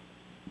 Thank you.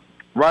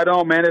 Right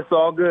on, man. It's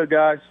all good,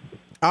 guys.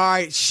 All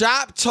right,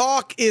 Shop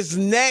Talk is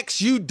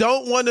next. You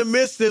don't want to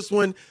miss this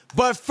one.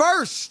 But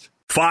first,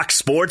 Fox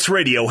Sports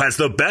Radio has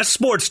the best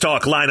sports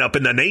talk lineup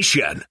in the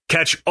nation.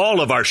 Catch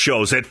all of our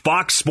shows at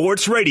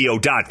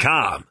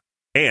foxsportsradio.com.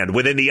 And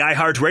within the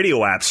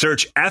iHeartRadio app,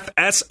 search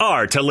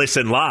FSR to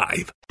listen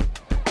live.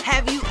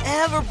 Have you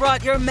ever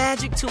brought your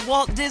magic to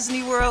Walt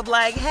Disney World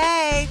like,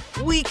 hey,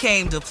 we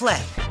came to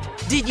play?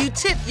 Did you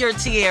tip your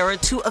tiara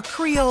to a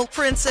Creole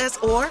princess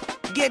or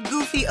get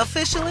goofy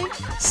officially?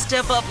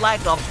 Step up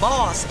like a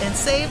boss and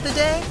save the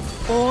day?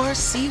 Or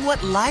see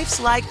what life's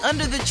like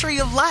under the tree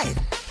of life?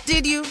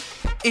 Did you?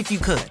 If you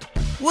could.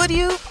 Would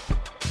you?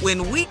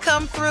 When we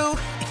come through,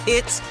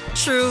 it's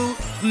true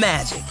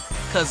magic.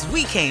 'Cause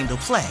we came to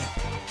play.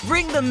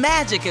 Bring the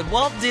magic at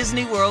Walt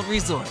Disney World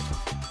Resort.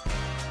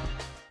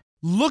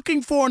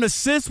 Looking for an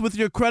assist with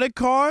your credit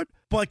card,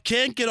 but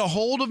can't get a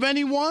hold of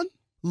anyone?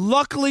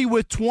 Luckily,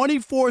 with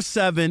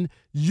 24/7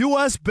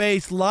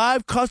 U.S.-based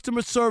live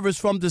customer service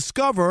from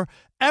Discover,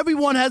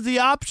 everyone has the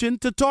option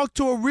to talk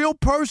to a real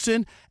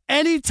person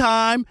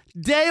anytime,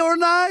 day or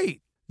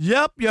night.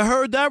 Yep, you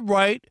heard that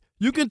right.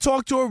 You can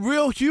talk to a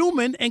real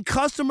human in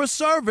customer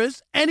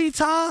service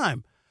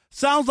anytime.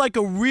 Sounds like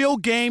a real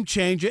game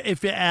changer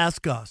if you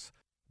ask us.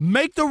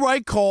 Make the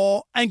right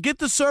call and get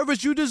the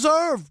service you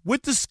deserve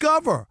with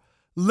Discover.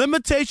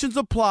 Limitations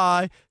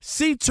apply.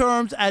 See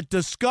terms at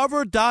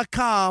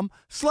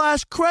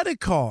discover.com/credit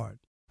card.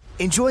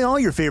 Enjoy all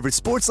your favorite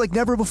sports like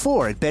never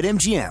before at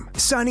BetMGM.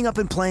 Signing up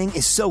and playing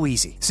is so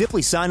easy.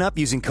 Simply sign up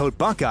using code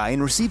Buckeye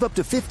and receive up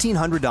to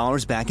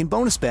 $1,500 back in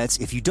bonus bets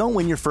if you don't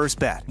win your first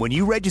bet. When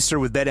you register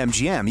with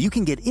BetMGM, you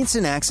can get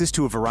instant access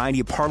to a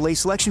variety of parlay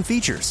selection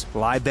features,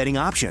 live betting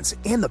options,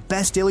 and the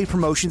best daily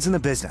promotions in the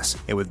business.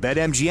 And with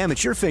BetMGM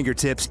at your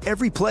fingertips,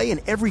 every play and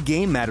every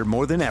game matter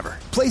more than ever.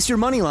 Place your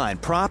moneyline,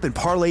 prop, and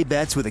parlay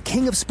bets with the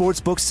king of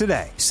sportsbooks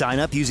today. Sign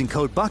up using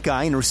code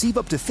Buckeye and receive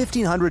up to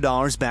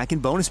 $1,500 back in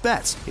bonus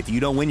bets if you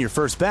don't win your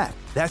first bet.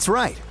 That's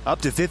right, up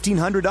to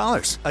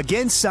 $1,500.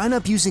 Again, sign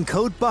up using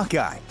code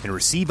Buckeye and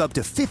receive up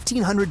to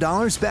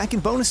 $1,500 back in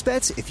bonus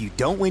bets if you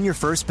don't win your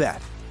first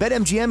bet.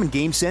 BetMGM and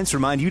GameSense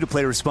remind you to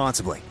play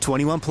responsibly.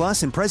 21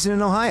 plus and present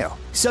in Ohio.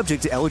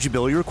 Subject to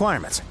eligibility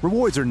requirements.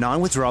 Rewards are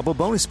non-withdrawable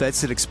bonus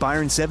bets that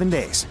expire in 7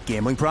 days.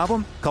 Gambling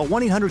problem? Call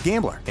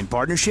 1-800-GAMBLER in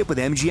partnership with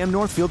MGM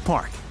Northfield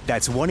Park.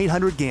 That's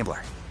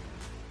 1-800-GAMBLER.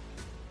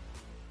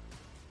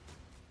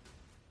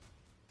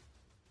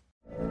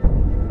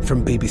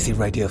 From BBC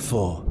Radio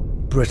 4,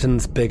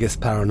 Britain's biggest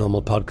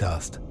paranormal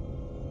podcast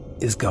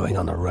is going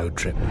on a road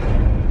trip.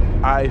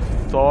 I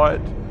thought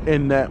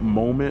in that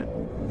moment,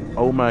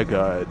 oh my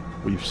God,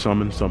 we've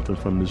summoned something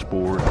from this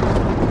board.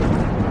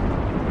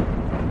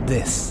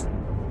 This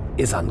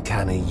is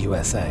Uncanny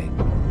USA.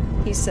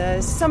 He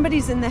says,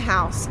 somebody's in the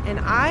house, and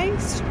I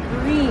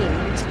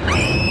screamed.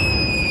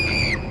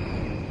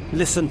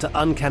 Listen to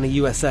Uncanny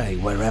USA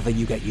wherever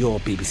you get your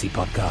BBC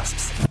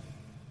podcasts,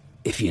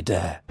 if you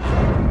dare.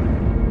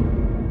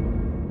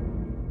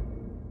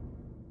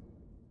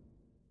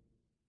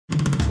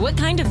 What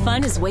kind of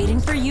fun is waiting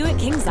for you at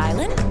Kings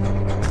Island?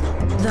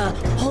 The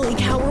holy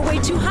cow, we're way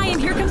too high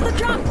and here comes the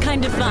drop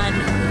kind of fun.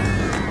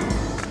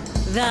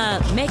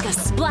 The make a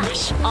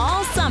splash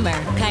all summer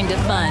kind of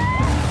fun.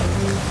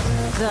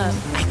 The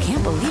I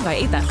can't believe I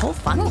ate that whole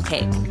funnel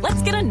cake.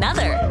 Let's get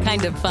another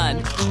kind of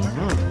fun.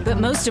 But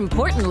most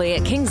importantly,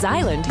 at Kings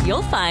Island,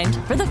 you'll find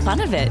for the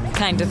fun of it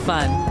kind of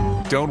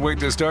fun. Don't wait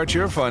to start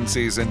your fun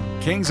season.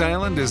 Kings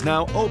Island is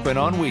now open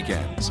on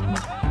weekends.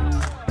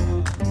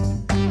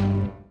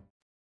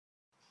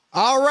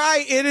 All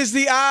right, it is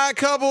the Odd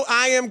Couple.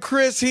 I am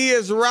Chris, he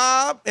is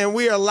Rob, and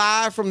we are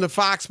live from the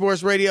Fox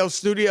Sports Radio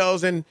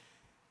studios. And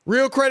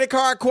real credit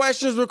card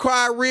questions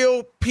require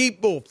real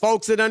people,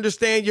 folks that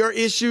understand your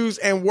issues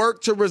and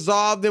work to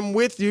resolve them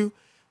with you.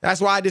 That's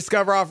why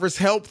Discover offers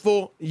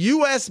helpful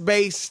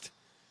U.S.-based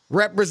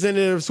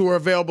representatives who are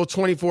available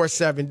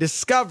 24/7.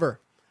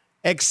 Discover,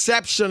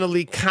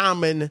 exceptionally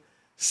common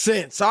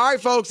sense. All right,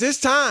 folks,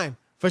 it's time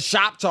for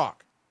Shop Talk.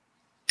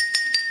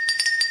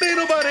 Ain't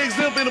nobody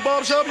exempt in the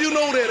barbershop. You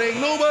know that. Ain't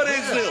nobody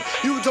exempt.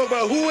 You can talk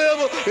about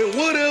whoever and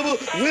whatever,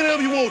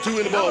 whenever you want to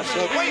in the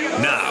barbershop.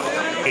 Now,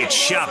 it's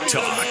Shop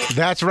Talk.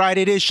 That's right.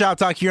 It is Shop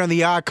Talk here on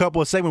the Odd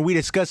Couple, a segment we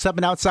discuss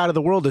something outside of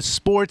the world of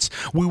sports.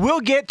 We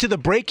will get to the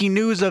breaking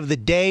news of the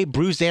day.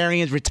 Bruce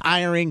Arians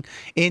retiring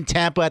in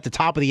Tampa at the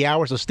top of the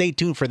hour, so stay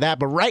tuned for that.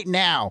 But right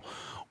now,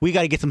 we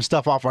got to get some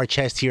stuff off our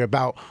chest here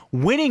about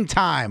Winning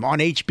Time on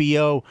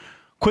HBO.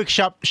 Quick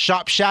shop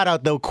shout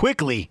out, though,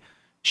 quickly.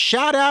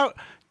 Shout out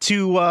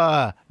to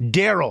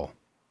Daryl,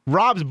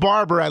 Rob's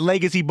barber at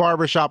Legacy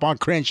Barbershop on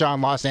Crenshaw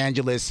in Los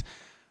Angeles.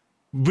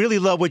 Really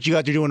love what you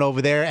guys are doing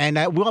over there. And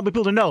we want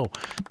people to know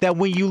that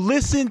when you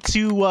listen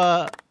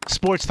to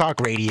Sports Talk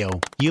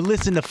Radio, you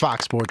listen to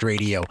Fox Sports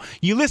Radio,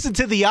 you listen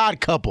to The Odd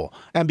Couple.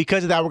 And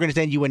because of that, we're going to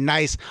send you a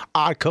nice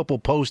Odd Couple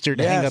poster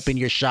to hang up in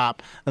your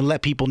shop and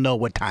let people know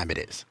what time it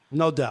is.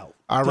 No doubt.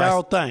 All right.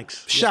 Daryl,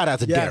 thanks. Shout out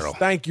to Daryl.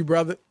 Thank you,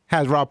 brother.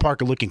 Has Rob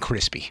Parker looking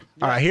crispy.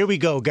 All right, here we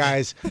go,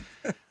 guys.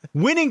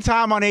 Winning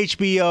Time on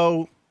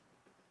HBO,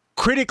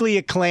 critically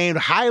acclaimed,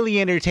 highly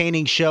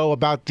entertaining show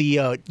about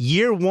the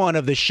year one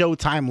of the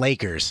Showtime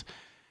Lakers.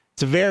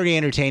 It's a very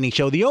entertaining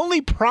show. The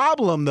only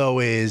problem, though,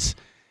 is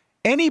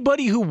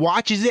anybody who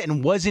watches it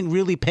and wasn't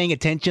really paying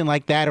attention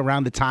like that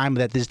around the time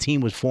that this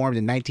team was formed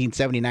in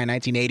 1979,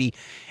 1980,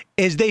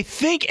 is they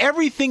think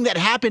everything that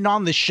happened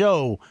on the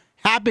show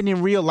happened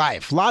in real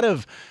life. A lot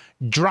of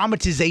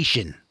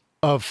dramatization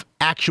of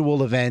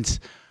actual events.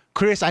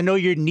 Chris, I know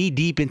you're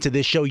knee-deep into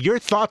this show. Your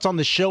thoughts on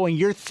the show and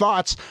your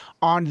thoughts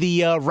on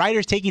the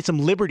writers taking some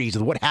liberties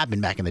with what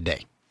happened back in the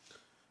day.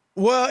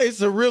 Well,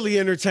 it's a really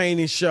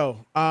entertaining show.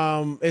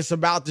 It's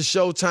about the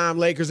Showtime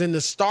Lakers and the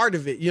start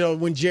of it. You know,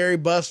 when Jerry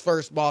Buss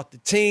first bought the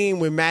team,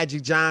 when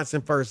Magic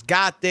Johnson first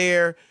got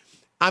there.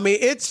 I mean,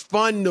 it's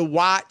fun to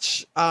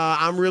watch.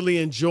 I'm really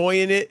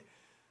enjoying it.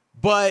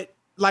 But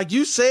like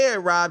you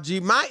said, Rob G,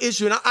 my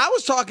issue, and I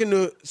was talking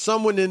to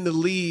someone in the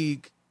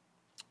league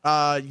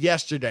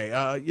yesterday,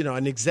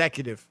 an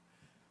executive,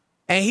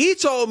 and he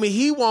told me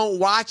he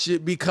won't watch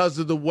it because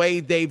of the way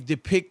they've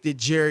depicted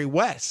Jerry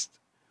West.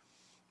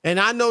 And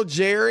I know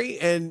Jerry,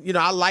 and,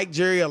 I like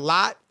Jerry a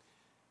lot.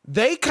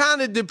 They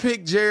kind of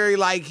depict Jerry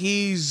like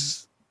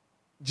he's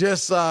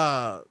just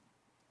a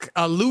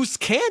loose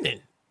cannon,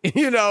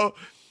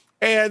 And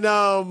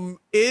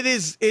it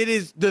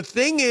is the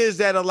thing is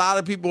that a lot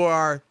of people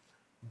are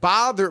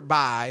bothered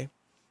by,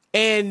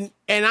 and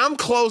I'm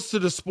close to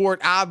the sport,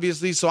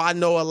 obviously, so I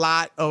know a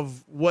lot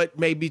of what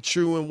may be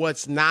true and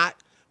what's not.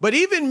 But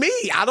even me,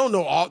 I don't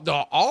know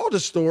all the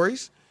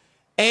stories.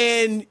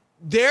 And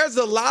there's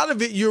a lot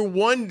of it you're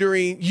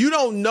wondering, you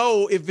don't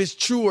know if it's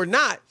true or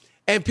not.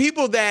 And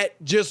people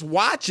that just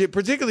watch it,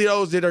 particularly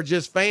those that are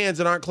just fans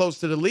and aren't close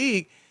to the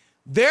league,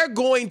 they're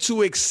going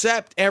to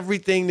accept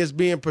everything that's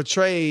being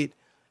portrayed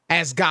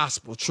as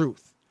gospel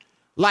truth.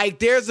 Like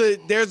there's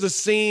a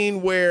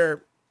scene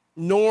where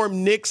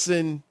Norm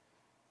Nixon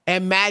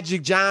and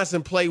Magic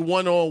Johnson play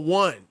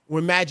one-on-one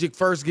when Magic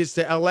first gets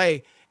to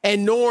L.A.,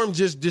 and Norm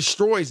just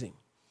destroys him.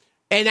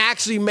 And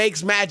actually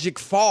makes Magic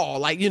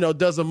fall,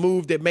 does a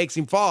move that makes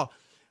him fall,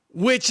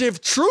 which if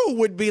true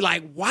would be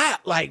like, wow,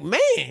 like, man,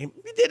 you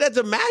did that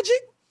to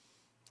Magic?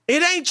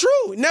 It ain't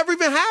true. It never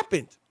even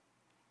happened.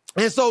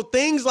 And so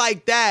things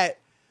like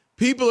that,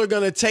 people are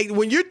going to take,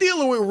 when you're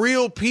dealing with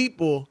real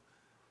people,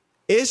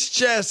 it's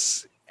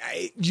just,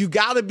 you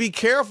got to be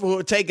careful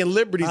with taking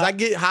liberties. I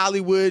get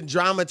Hollywood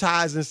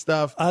dramatizing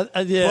stuff, but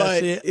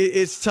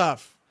it's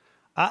tough.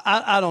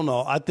 I don't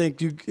know. I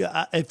think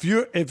if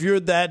you're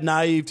that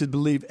naive to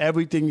believe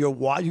everything you're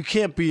watching, you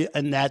can't be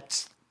in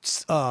that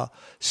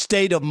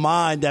state of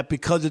mind that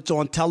because it's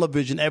on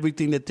television,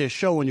 everything that they're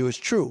showing you is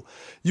true.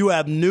 You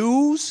have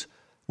news,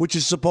 which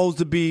is supposed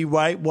to be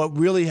right what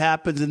really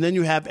happens, and then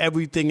you have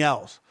everything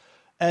else.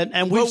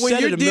 And we've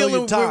said it a million times. But when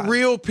you're dealing with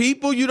real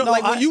people, you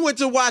don't when you went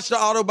to watch the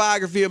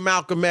autobiography of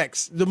Malcolm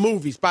X, the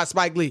movies by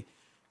Spike Lee,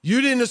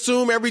 you didn't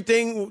assume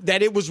everything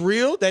that it was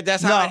real.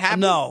 That's how it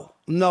happened.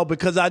 No,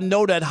 because I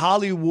know that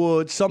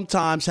Hollywood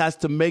sometimes has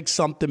to make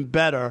something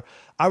better.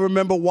 I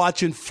remember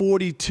watching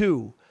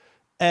 42,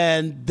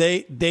 and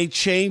they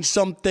changed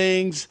some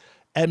things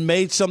and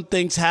made some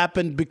things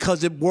happen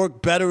because it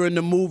worked better in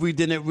the movie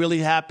than it really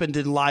happened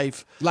in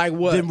life. Like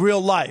what? In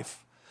real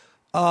life.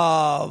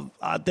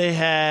 They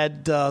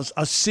had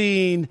a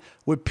scene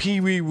with Pee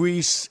Wee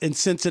Reese in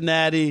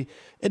Cincinnati.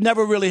 It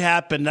never really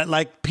happened.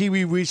 Like Pee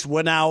Wee Reese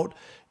went out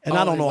and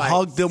I don't know,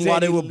 hugged them while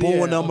they were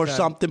booing them or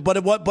something. But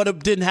it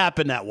didn't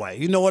happen that way.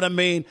 You know what I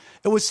mean?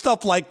 It was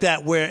stuff like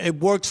that where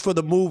it works for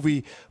the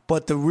movie,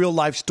 but the real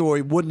life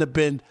story wouldn't have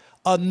been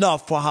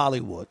enough for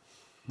Hollywood.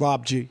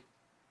 Rob G.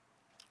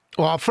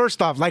 Well,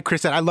 first off, like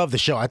Chris said, I love the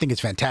show. I think it's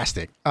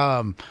fantastic.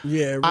 Yeah,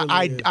 it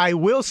really is. I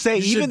will say,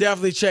 you should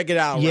definitely check it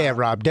out. Yeah,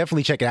 Rob,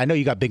 definitely check it out. I know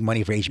you got big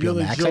money for HBO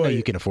Max. I know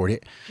you can afford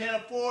it. Can't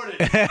afford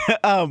it.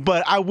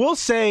 But I will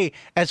say,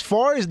 as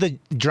far as the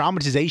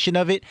dramatization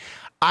of it,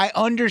 I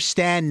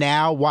understand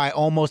now why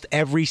almost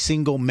every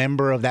single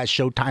member of that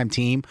Showtime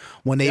team,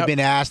 when they've been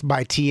asked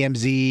by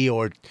TMZ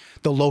or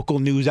the local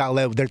news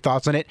outlet their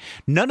thoughts on it,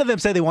 none of them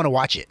say they want to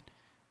watch it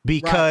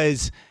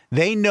because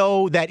they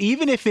know that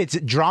even if it's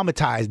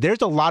dramatized,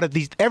 there's a lot of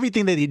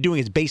everything that they're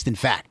doing is based in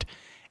fact.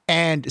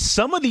 And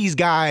some of these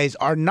guys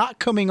are not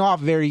coming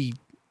off very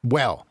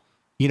well.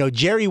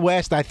 Jerry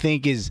West, I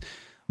think, is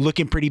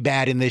looking pretty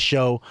bad in this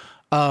show.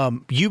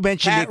 You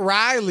mentioned Pat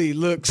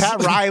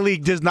Riley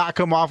does not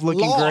come off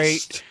looking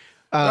great.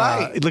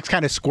 It looks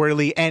kind of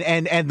squirrely.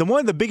 And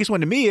the biggest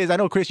one to me is, I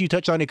know, Chris, you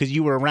touched on it because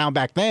you were around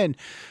back then,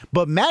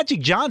 but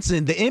Magic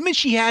Johnson, the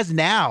image he has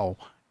now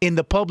in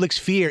the public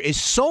sphere is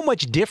so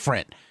much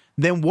different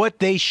than what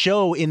they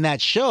show in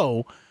that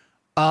show,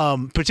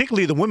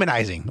 particularly the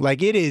womanizing.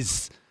 Like, it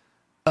is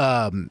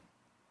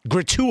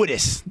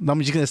gratuitous. I'm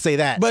just going to say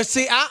that. But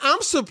see,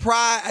 I'm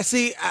surprised.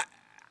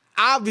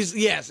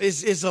 Obviously, yes,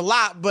 it's a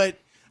lot, but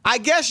I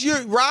guess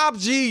Rob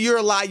G, you're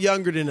a lot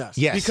younger than us.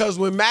 Yes. Because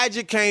when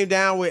Magic came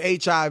down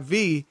with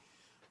HIV,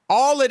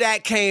 all of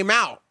that came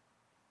out.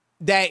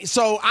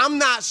 So I'm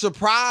not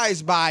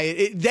surprised by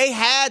it. They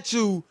had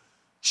to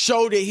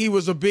show that he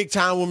was a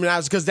big-time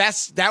womanizer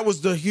because that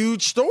was the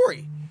huge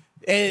story.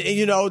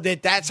 And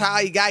that's how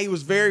he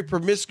was very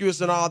promiscuous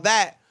and all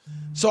that.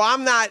 So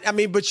I'm not,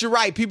 but you're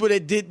right. People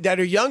that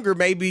are younger,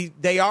 maybe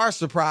they are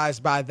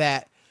surprised by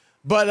that.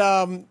 But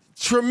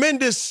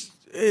tremendous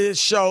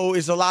show,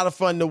 is a lot of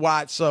fun to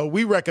watch, so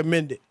we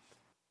recommend it.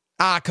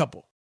 Odd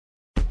Couple.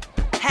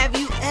 Have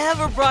you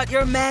ever brought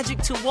your magic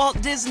to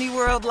Walt Disney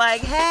World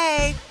like,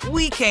 hey,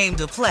 we came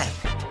to play?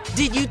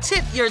 Did you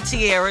tip your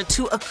tiara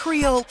to a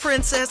Creole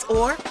princess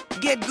or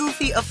get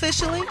goofy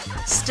officially?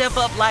 Step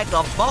up like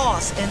a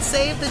boss and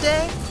save the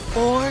day?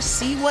 Or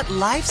see what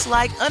life's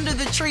like under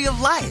the tree of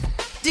life?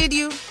 Did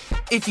you?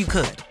 If you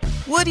could.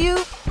 Would you?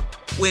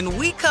 When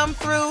we come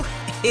through,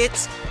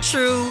 it's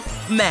true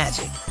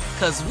magic.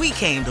 'Cause we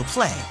came to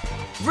play.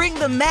 Bring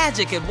the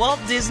magic at Walt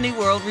Disney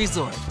World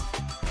Resort.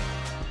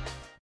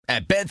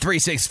 At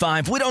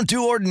Bet365, we don't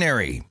do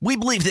ordinary. We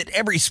believe that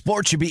every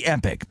sport should be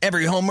epic.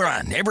 Every home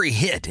run, every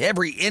hit,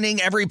 every inning,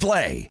 every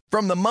play.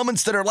 From the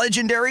moments that are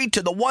legendary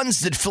to the ones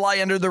that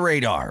fly under the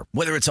radar.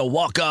 Whether it's a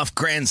walk-off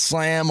grand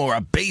slam or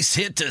a base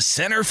hit to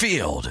center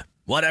field.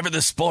 Whatever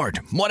the sport,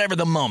 whatever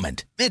the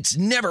moment. It's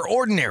never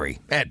ordinary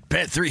at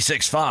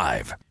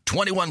Bet365.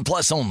 21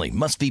 plus only.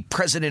 Must be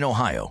present in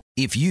Ohio.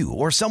 If you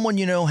or someone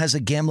you know has a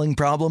gambling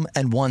problem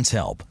and wants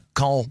help,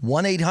 call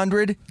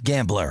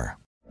 1-800-GAMBLER.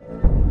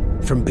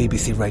 From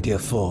BBC Radio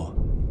 4,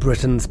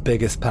 Britain's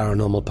biggest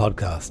paranormal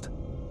podcast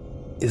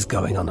is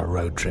going on a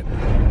road trip.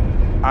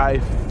 I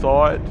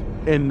thought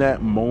in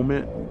that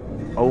moment,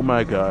 oh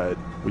my God,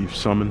 we've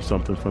summoned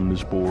something from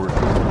this board.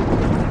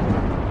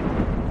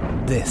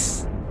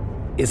 This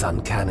is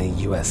Uncanny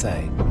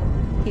USA.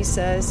 He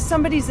says,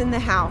 somebody's in the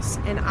house,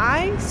 and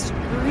I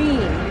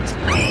screamed.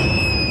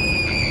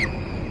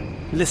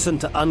 Listen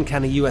to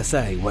Uncanny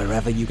USA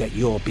wherever you get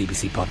your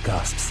BBC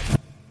podcasts,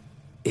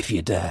 if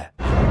you dare.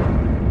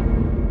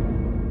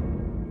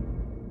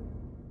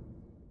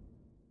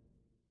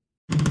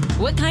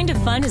 What kind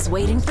of fun is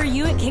waiting for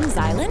you at Kings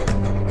Island?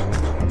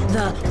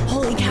 The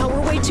holy cow,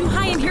 we're way too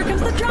high and here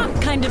comes the drop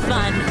kind of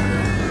fun.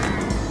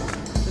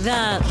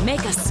 The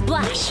make a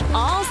splash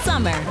all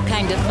summer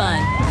kind of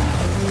fun.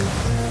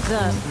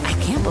 The I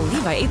can't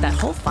believe I ate that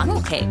whole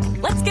funnel cake.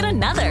 Let's get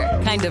another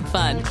kind of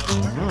fun.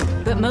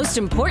 But most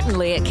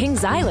importantly at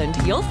Kings Island,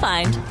 you'll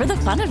find for the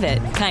fun of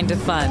it kind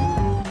of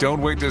fun.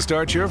 Don't wait to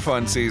start your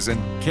fun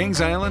season. Kings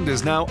Island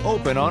is now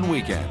open on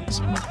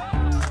weekends.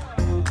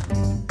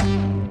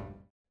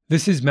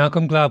 This is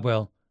Malcolm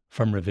Gladwell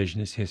from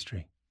Revisionist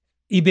History.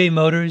 eBay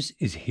Motors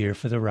is here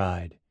for the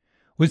ride.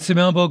 With some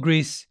elbow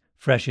grease,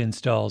 fresh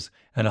installs,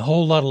 and a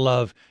whole lot of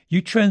love,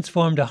 you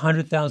transformed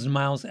 100,000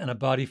 miles and a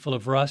body full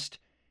of rust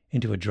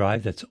into a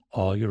drive that's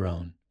all your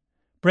own.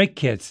 Brake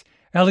kits,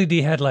 LED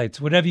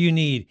headlights, whatever you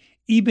need,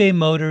 eBay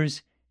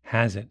Motors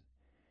has it.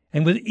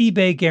 And with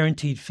eBay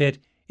Guaranteed Fit,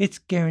 it's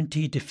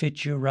guaranteed to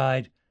fit your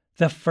ride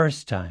the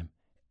first time,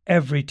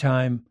 every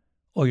time,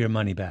 or your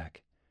money back.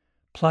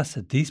 Plus,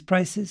 at these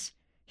prices,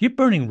 you're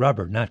burning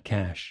rubber, not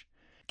cash.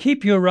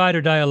 Keep your ride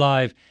or die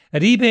alive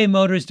at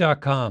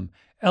ebaymotors.com.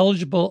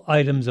 Eligible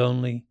items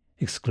only.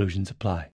 Exclusions apply.